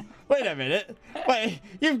 What? Wait a minute. Wait.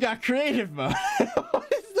 You've got creative mode.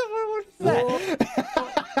 What is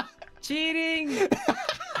that? Cheating.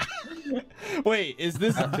 Wait, is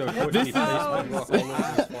this?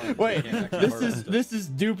 Wait, this is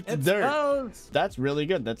duped dirt. That's really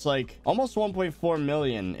good. That's like almost 1.4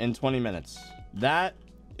 million in 20 minutes. That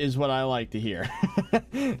is what I like to hear.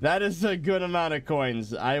 That is a good amount of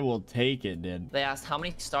coins. I will take it, dude. They asked how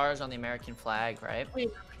many stars on the American flag, right?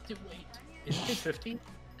 Wait. Isn't it 50?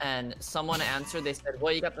 And someone answered, they said,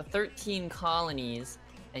 well, you got the 13 colonies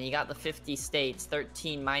and you got the 50 states.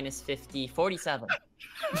 13 minus 50, 47.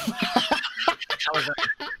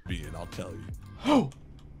 Being, I'll tell you.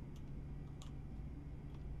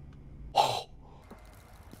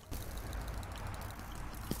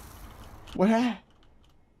 What?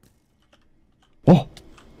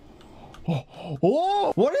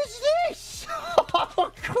 Oh, what is this?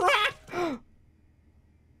 Oh, crap.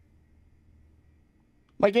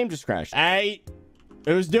 My game just crashed. Hey,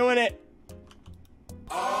 it was doing it.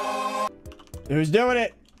 It was doing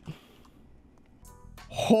it.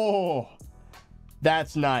 Oh,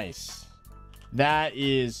 that's nice. That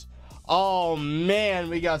is... Oh man,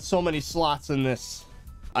 we got so many slots in this.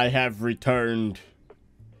 I have returned.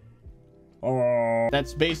 Oh,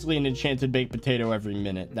 that's basically an enchanted baked potato every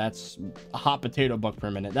minute. That's a hot potato buck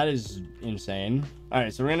per minute. That is insane. All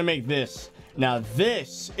right, so we're gonna make this. Now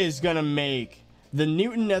this is gonna make the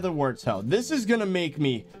Newton Netherwarts hell. This is gonna make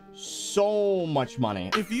me so much money.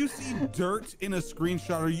 If you see dirt in a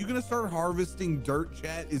screenshot, are you gonna start harvesting dirt,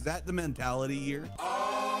 chat? Is that the mentality here?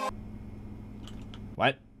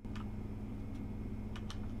 What?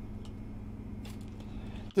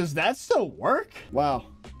 Does that still work? Wow.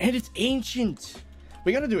 And it's ancient.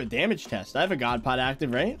 We gotta do a damage test. I have a God Pod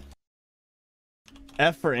active, right?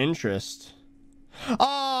 F for interest.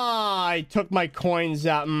 Ah, I took my coins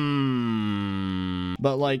out.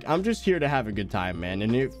 But like, I'm just here to have a good time, man.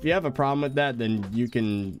 And if you have a problem with that, then you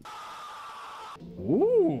can...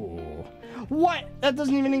 Ooh. What? That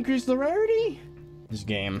doesn't even increase the rarity? This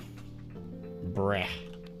game. Bruh.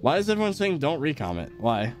 Why is everyone saying don't recomment?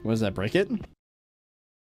 Why? Was that break it?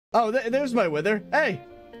 Oh, there's my wither. Hey,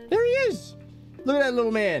 there he is. Look at that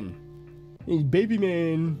little man. He's baby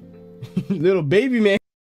man. Little baby man.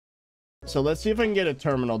 So let's see if I can get a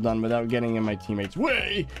terminal done without getting in my teammates'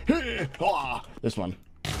 way. This one.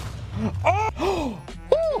 Oh!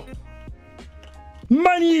 Oh!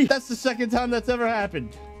 Money! That's the second time that's ever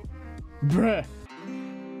happened. Bruh.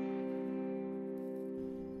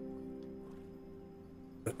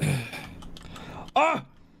 Ah!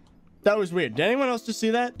 That was weird. Did anyone else just see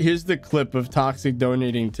that? Here's the clip of Toxic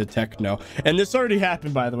donating to Techno. And this already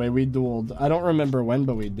happened, by the way. We dueled. I don't remember when,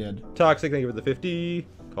 but we did. Toxic, thank you for the 50.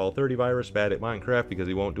 Call ThirtyVirus bad at Minecraft because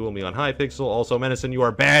he won't duel me on Hypixel. Also, Menacin, you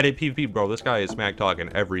are bad at PvP. Bro, this guy is smack talking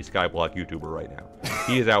every SkyBlock YouTuber right now.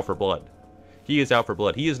 He is out for blood. He is out for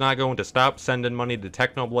blood. He is not going to stop sending money to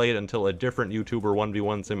Technoblade until a different YouTuber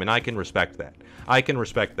 1v1s him, and I can respect that. I can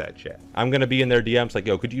respect that, chat. I'm going to be in their DMs like,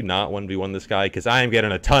 yo, could you not 1v1 this guy? Because I am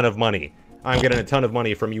getting a ton of money. I'm getting a ton of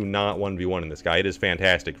money from you not 1v1ing this guy. It is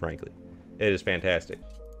fantastic, frankly. It is fantastic.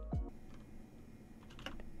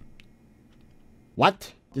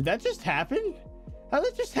 What? Did that just happen? How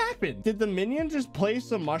did that just happen? Did the minion just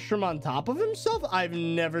place a mushroom on top of himself? I've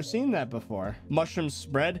never seen that before. Mushroom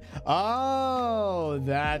spread? Oh,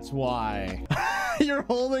 that's why. You're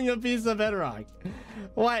holding a piece of bedrock.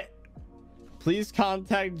 What? Please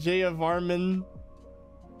contact Jaya Varman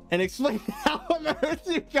and explain how on earth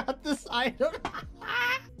you got this item.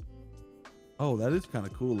 Oh, that is kind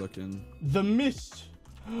of cool looking. The mist.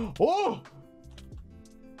 Oh!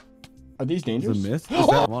 Are these dangerous? The mist is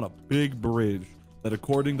that on a big bridge that,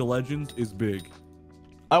 according to legends, is big.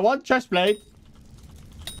 I want chest plate.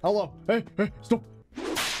 Hello. Hey, hey, stop.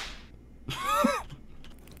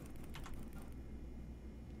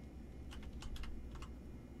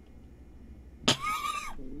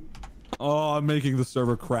 Oh, I'm making the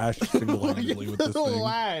server crash single-handedly with this thing.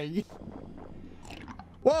 Lag.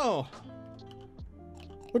 Whoa.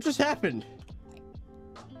 What just happened?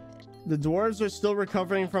 The dwarves are still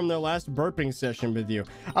recovering from their last burping session with you.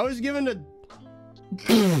 I was given a...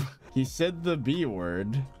 He said the B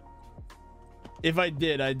word. If I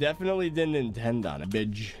did, I definitely didn't intend on it.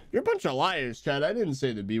 Bitch. You're a bunch of liars, Chad. I didn't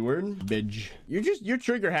say the B word. Bitch. You're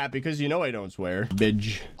trigger happy because you know I don't swear.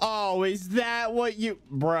 Bitch. Oh, is that what you...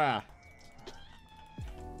 Bruh.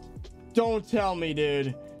 Don't tell me,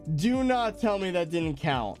 dude. Do not tell me that didn't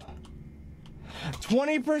count.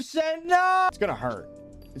 20%? No! It's gonna hurt.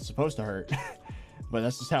 It's supposed to hurt. But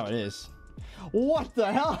that's just how it is. What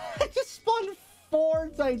the hell? I just spawned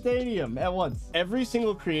 4 titanium at once. Every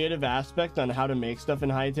single creative aspect on how to make stuff in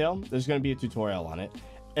Hytale, there's going to be a tutorial on it.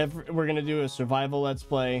 We're going to do a survival let's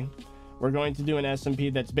play. We're going to do an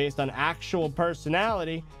SMP that's based on actual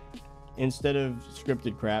personality instead of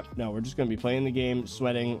scripted crap. No, we're just going to be playing the game,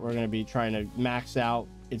 sweating. We're going to be trying to max out.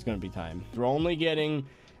 It's going to be time. We're only getting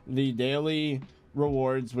the daily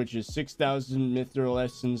rewards, which is 6,000 mithril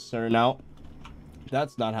essence. Or no,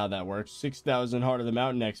 that's not how that works. 6,000 Heart of the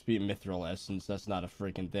Mountain XP mithril essence. That's not a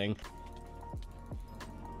freaking thing.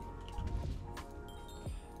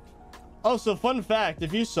 Also, fun fact,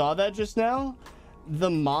 if you saw that just now, the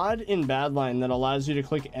mod in Badline that allows you to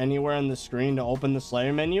click anywhere on the screen to open the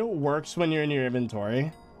Slayer menu works when you're in your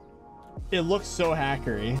inventory. It looks so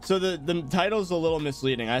hackery. So the title's a little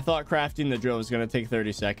misleading. I thought crafting the drill was going to take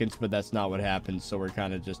 30 seconds, but that's not what happened. So we're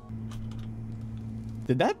kind of just...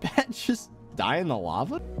 Did that bat just die in the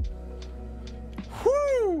lava?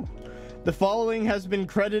 Whoo! The following has been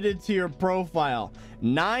credited to your profile.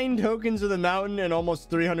 9 tokens of the mountain and almost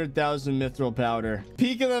 300,000 mithril powder.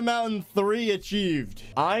 Peak of the mountain 3 achieved.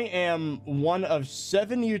 I am one of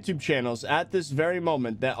 7 YouTube channels at this very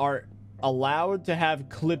moment that are allowed to have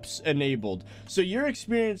clips enabled. So you're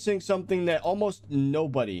experiencing something that almost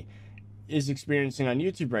nobody is experiencing on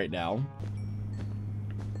YouTube right now.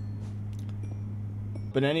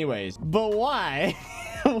 But anyways, but why?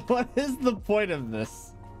 What is the point of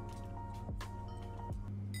this?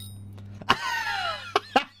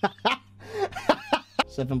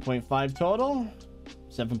 7.5 total,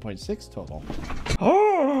 7.6 total.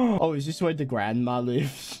 Oh, is this where the grandma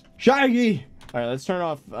lives? Shaggy! All right, let's turn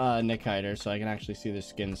off Nick Hider so I can actually see the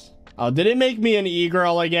skins. Oh, did it make me an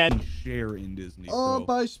e-girl again? Share in Disney. Oh,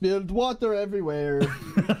 I spilled water everywhere.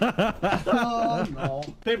 Oh, no.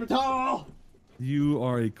 Paper towel! You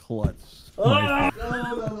are a klutz.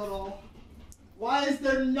 No. Why is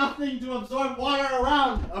there nothing to absorb water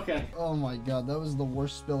around? Okay. Oh my god, that was the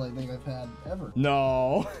worst spill I think I've had ever.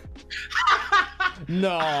 No.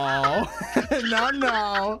 No.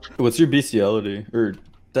 No. What's your bestiality? Or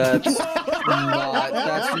that's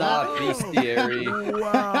not bestiary.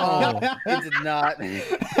 Wow. It's not.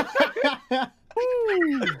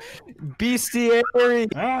 Bestiary.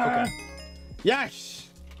 Okay. Yes.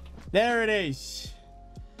 There it is.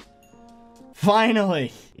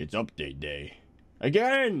 Finally. It's update day.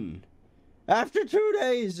 Again. After 2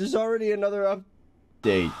 days, there's already another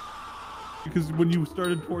update. Because when you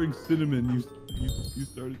started pouring cinnamon, you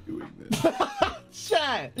started doing this.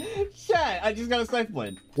 Chat. I just got a scythe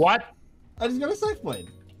blade. What? I just got a scythe blade.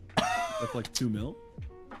 That's like 2 mil.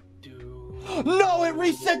 No, it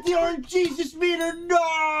reset the orange Jesus meter.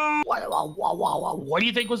 No. What do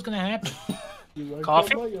you think was gonna happen?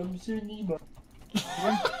 Coffee?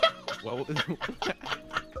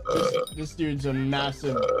 This dude's a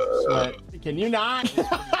massive sweat. Can you not?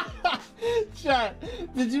 Chat,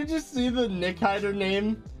 did you just see the Nick Hider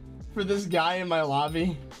name for this guy in my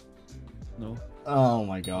lobby? No. Oh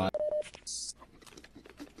my god.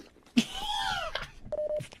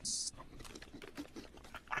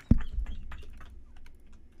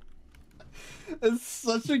 It's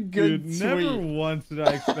such a good Dude, tweet. never once did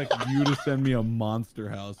I expect you to send me a monster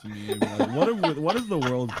house meme. Like, what does the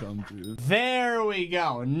world come to? There we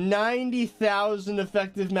go. 90,000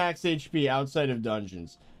 effective max HP outside of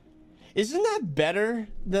dungeons. Isn't that better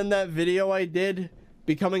than that video I did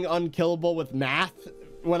becoming unkillable with math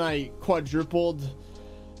when I quadrupled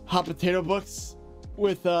hot potato books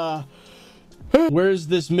with where's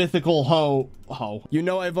this mythical ho? You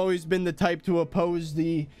know I've always been the type to oppose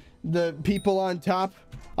the people on top.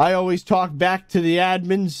 I always talk back to the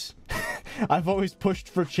admins. I've always pushed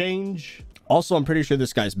for change. Also, I'm pretty sure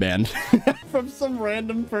this guy's banned from some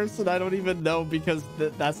random person I don't even know because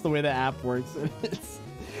that's the way the app works.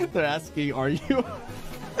 They're asking, are you?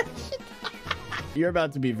 You're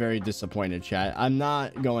about to be very disappointed, chat. I'm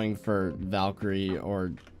not going for Valkyrie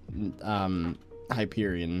or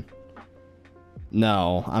Hyperion.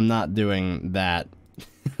 No, I'm not doing that.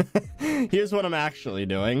 Here's what I'm actually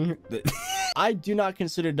doing. I do not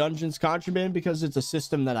consider dungeons contraband because it's a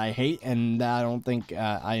system that I hate and I don't think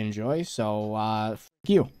I enjoy. So, f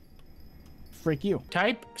you. Freak you.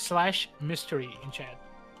 Type /mystery in chat.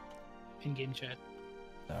 In game chat.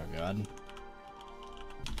 Oh, God.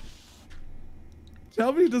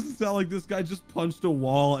 Tell me it doesn't sound like this guy just punched a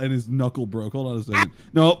wall and his knuckle broke. Hold on a second.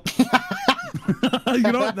 Nope. You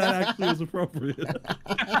know what? That actually is appropriate.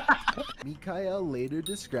 Mikhail later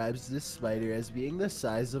describes this spider as being the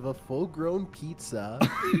size of a full-grown pizza.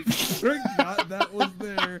 Forgot that was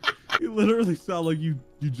there. You literally sound like you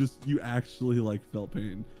actually like felt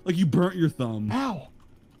pain. Like you burnt your thumb. Ow.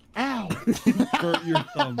 Ow. You burnt your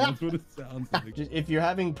thumb. That's what it sounds like. If you're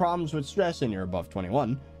having problems with stress and you're above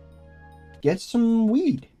 21, get some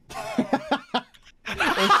weed.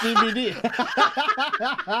 Or CBD.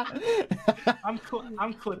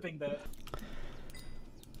 I'm clipping that.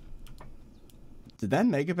 Did that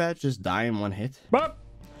Mega Bat just die in one hit? Boop.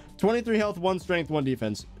 23 health, 1 strength, 1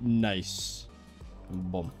 defense. Nice.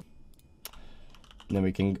 Boom. Then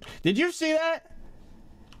we can... Did you see that?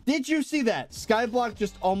 Did you see that? SkyBlock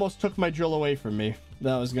just almost took my drill away from me.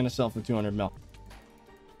 That was going to sell for 200 mil.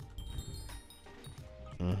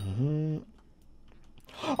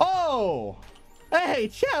 Oh! Hey,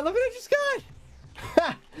 chat, look what I just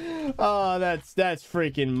got! Oh, that's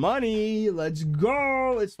freaking money. Let's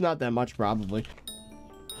go. It's not that much, probably.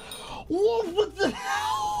 Whoa, what the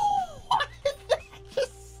hell? What did that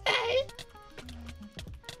just say?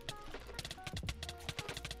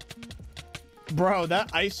 Bro, that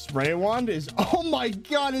ice spray wand is... Oh my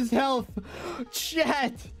god, his health!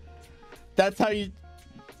 Chat! That's how you...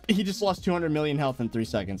 He just lost 200 million health in 3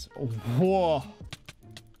 seconds. Whoa.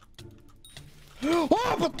 Oh,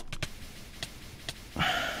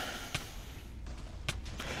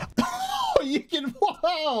 you can.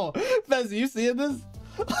 Whoa, Fez, you seeing this?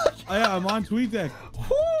 Oh, yeah, I'm on TweetDeck.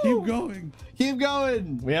 Keep going. Keep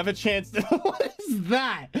going. We have a chance to. What is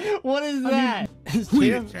that? What is that? Is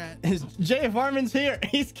JF Armin's here?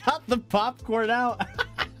 He's got the popcorn out.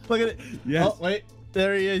 Look at it. Yes. Oh, wait.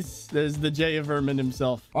 There he is. There's the JF Armin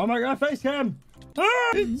himself. Oh my god, face cam.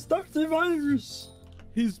 It's ThirtyVirus.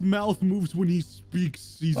 His mouth moves when he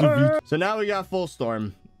speaks. He's a So now we got Full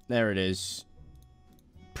Storm. There it is.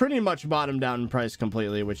 Pretty much bottomed down in price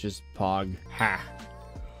completely, which is Pog. Ha.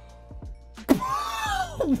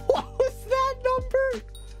 What was that number?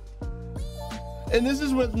 And this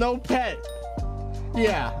is with no pet.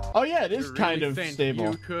 Yeah. Oh yeah, it is kind of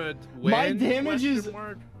stable. You could win, My damage is.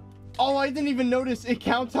 mark? Oh, I didn't even notice. It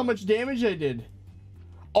counts how much damage I did.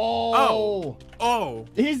 Oh. Oh.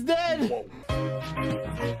 He's dead.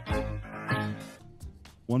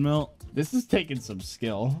 1 mil. This is taking some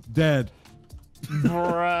skill. Dead.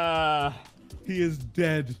 Bruh. He is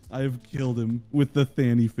dead. I have killed him with the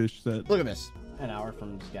Thanny fish set. Look at this. An hour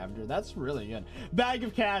from Scavenger. That's really good. Bag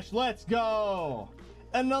of cash. Let's go.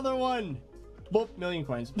 Another one. Boop. 1,000,000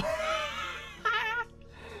 coins.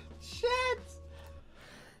 Shit.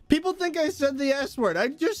 People think I said the S word. I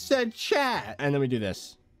just said chat. And then we do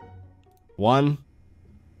this. 1.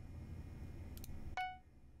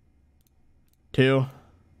 2.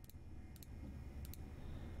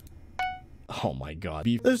 Oh my god.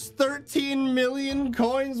 There's 13 million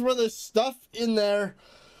coins worth of stuff in there.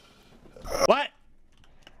 What?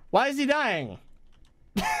 Why is he dying?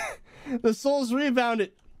 The soul's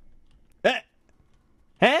rebounded. Eh?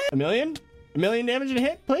 1 million? 1 million damage in a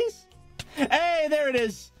hit, please? Hey, there it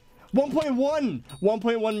is. 1.1.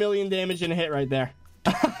 1.1 million damage in a hit right there.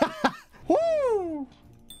 Woo!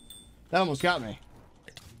 That almost got me.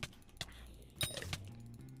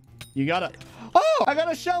 You gotta... Oh, I got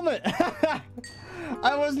a shelmet.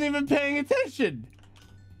 I wasn't even paying attention.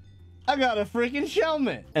 I got a freaking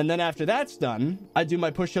shelmet. And then after that's done, I do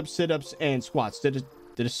my push-ups, sit-ups, and squats. Did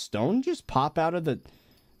a stone just pop out of the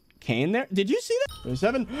cane there? Did you see that?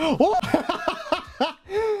 7. Oh!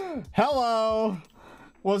 Hello.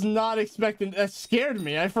 Was not expecting. That scared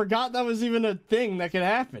me. I forgot that was even a thing that could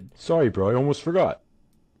happen. Sorry, bro. I almost forgot.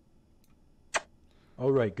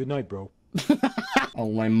 All right. Good night, bro.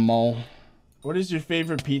 Oh, my mo. What is your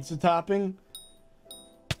favorite pizza topping?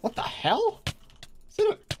 What the hell?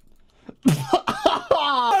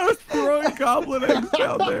 I was throwing goblin eggs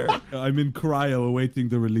down there. I'm in cryo awaiting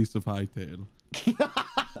the release of Hightail.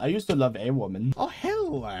 I used to love a woman. Oh,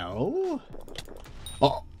 hello.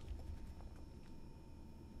 Oh.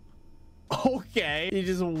 Okay. He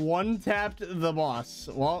just one-tapped the boss.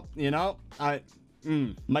 Well, you know,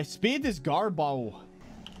 my speed is Garbo.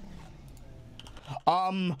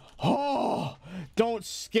 Oh, don't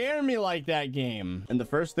scare me like that, game. And the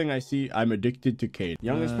first thing I see, I'm addicted to Kate.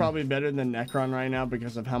 Young is probably better than Necron right now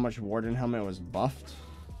because of how much Warden Helmet was buffed.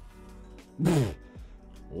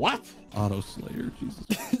 What? Auto Slayer, Jesus.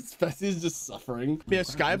 Spessie's just suffering. Yeah,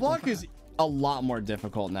 SkyBlock is a lot more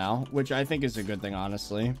difficult now, which I think is a good thing,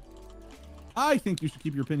 honestly. I think you should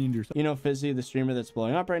keep your opinion to yourself. You know, Fizzy, the streamer that's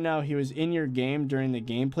blowing up right now, he was in your game during the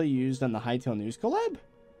gameplay used on the Hypixel News collab.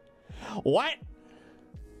 What?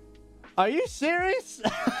 Are you serious?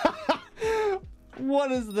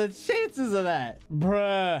 What is the chances of that?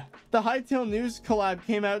 Bruh. The Hypixel News collab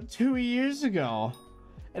came out 2 years ago.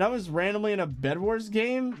 And I was randomly in a Bed Wars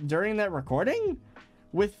game during that recording?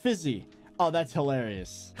 With Fizzy. Oh, that's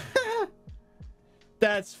hilarious.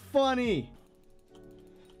 That's funny.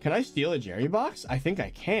 Can I steal a Jerry box? I think I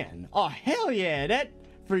can. Oh, hell yeah. That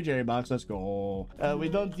free Jerry box. Let's go. We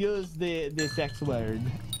don't use the sex word.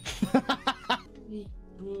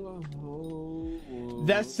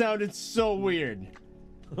 That sounded so weird.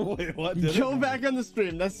 Wait, what? Go back on the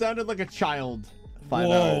stream. That sounded like a child.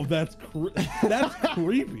 Whoa, that's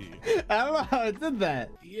creepy. I don't know how it did that.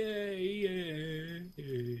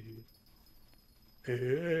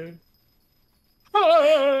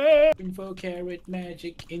 Info carrot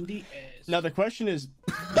magic in the ass. Now the question is,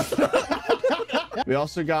 we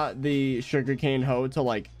also got the sugarcane hoe to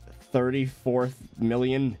like 34th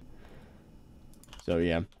million. So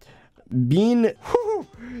yeah, bean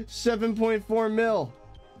 7.4 mil.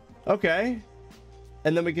 Okay,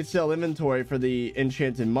 and then we could sell inventory for the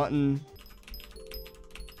enchanted mutton.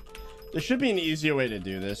 There should be an easier way to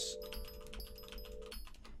do this.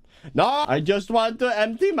 No, I just want to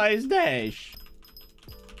empty my stash.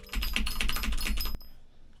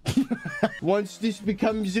 Once this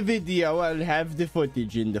becomes a video, I'll have the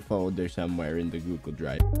footage in the folder somewhere in the Google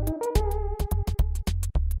Drive.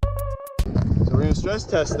 So we're gonna stress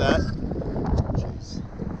test that. Jeez.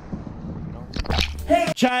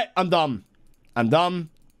 Hey, chat, I'm dumb. I'm dumb.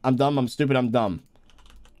 I'm dumb. I'm stupid. I'm dumb.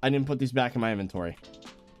 I didn't put these back in my inventory.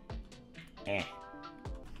 Eh.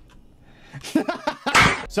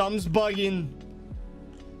 Something's bugging.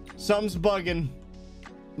 Something's bugging.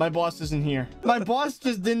 My boss isn't here. My boss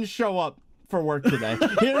just didn't show up for work today.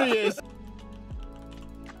 Here he is.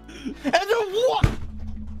 And then what?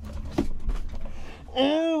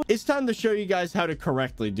 Oh. It's time to show you guys how to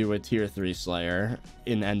correctly do a tier 3 Slayer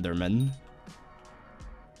in Enderman.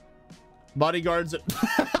 Bodyguards.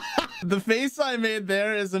 The face I made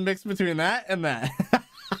there is a mix between that and that.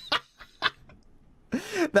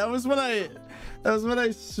 That was when I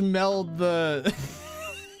smelled the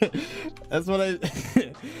that's what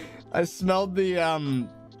I smelled the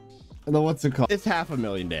what's it called? It's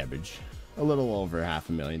 500,000 damage. A little over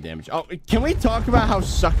 500,000 damage. Oh, can we talk about how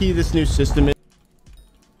sucky this new system is?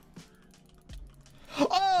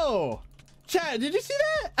 Oh! Chat, did you see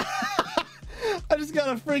that? I just got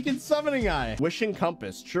a freaking summoning eye. Wishing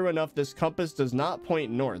compass. True enough, this compass does not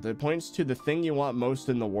point north. It points to the thing you want most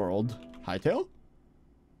in the world. Hightail?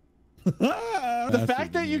 The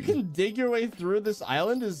fact that you can dig your way through this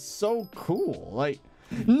island is so cool. Like,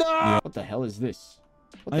 no! Yeah. What the hell is this?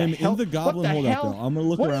 I am in the goblin holdout though. I'm gonna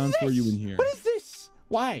look around for you in here. What is this?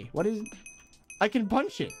 Why? What is... I can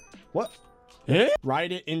punch it. What? Eh?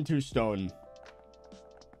 Ride it into stone.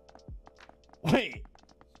 Wait.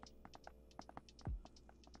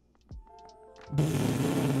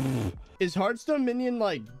 Is Hearthstone Minion,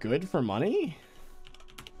 like, good for money?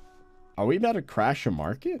 Are we about to crash a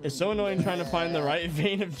market? It's so annoying trying to find the right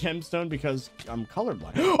vein of gemstone because I'm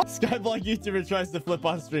colorblind. SkyBlock YouTuber tries to flip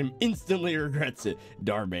on stream, instantly regrets it.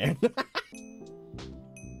 Darman.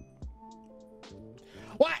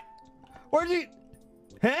 What? Where'd you...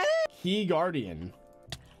 Huh? Key Guardian.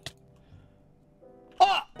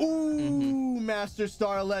 Oh! Ooh, Master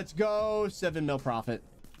Star, let's go. 7 mil profit.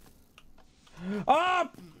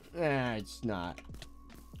 Up! It's not.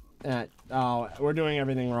 Oh, we're doing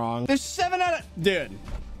everything wrong. There's 7 out of... Dude,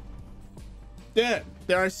 there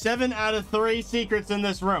are 7 out of 3 secrets in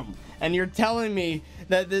this room. And you're telling me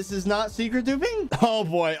that this is not secret duping? Oh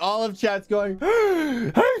boy, all of chat's going...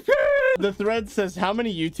 The thread says, how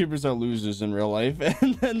many YouTubers are losers in real life?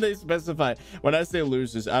 And then they specify, when I say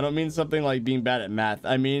losers, I don't mean something like being bad at math.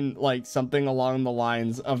 I mean like something along the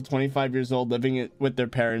lines of 25 years old, living with their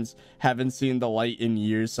parents, haven't seen the light in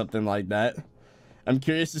years, something like that. I'm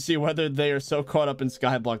curious to see whether they are so caught up in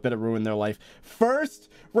SkyBlock that it ruined their life. First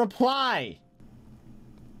reply.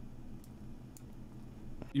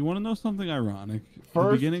 You want to know something ironic? At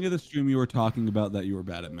the beginning of the stream, you were talking about that you were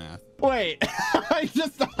bad at math. Wait, I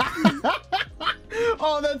just...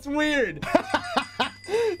 Oh, that's weird.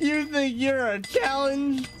 You think you're a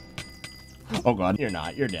challenge? Oh God, you're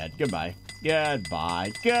not. You're dead. Goodbye.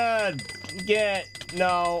 Goodbye. Get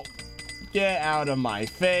out of my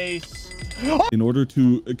face. In order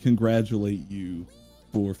to congratulate you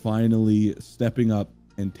for finally stepping up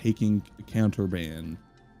and taking counterban,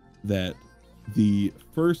 that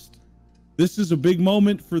this is a big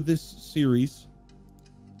moment for this series.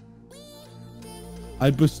 I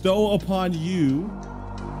bestow upon you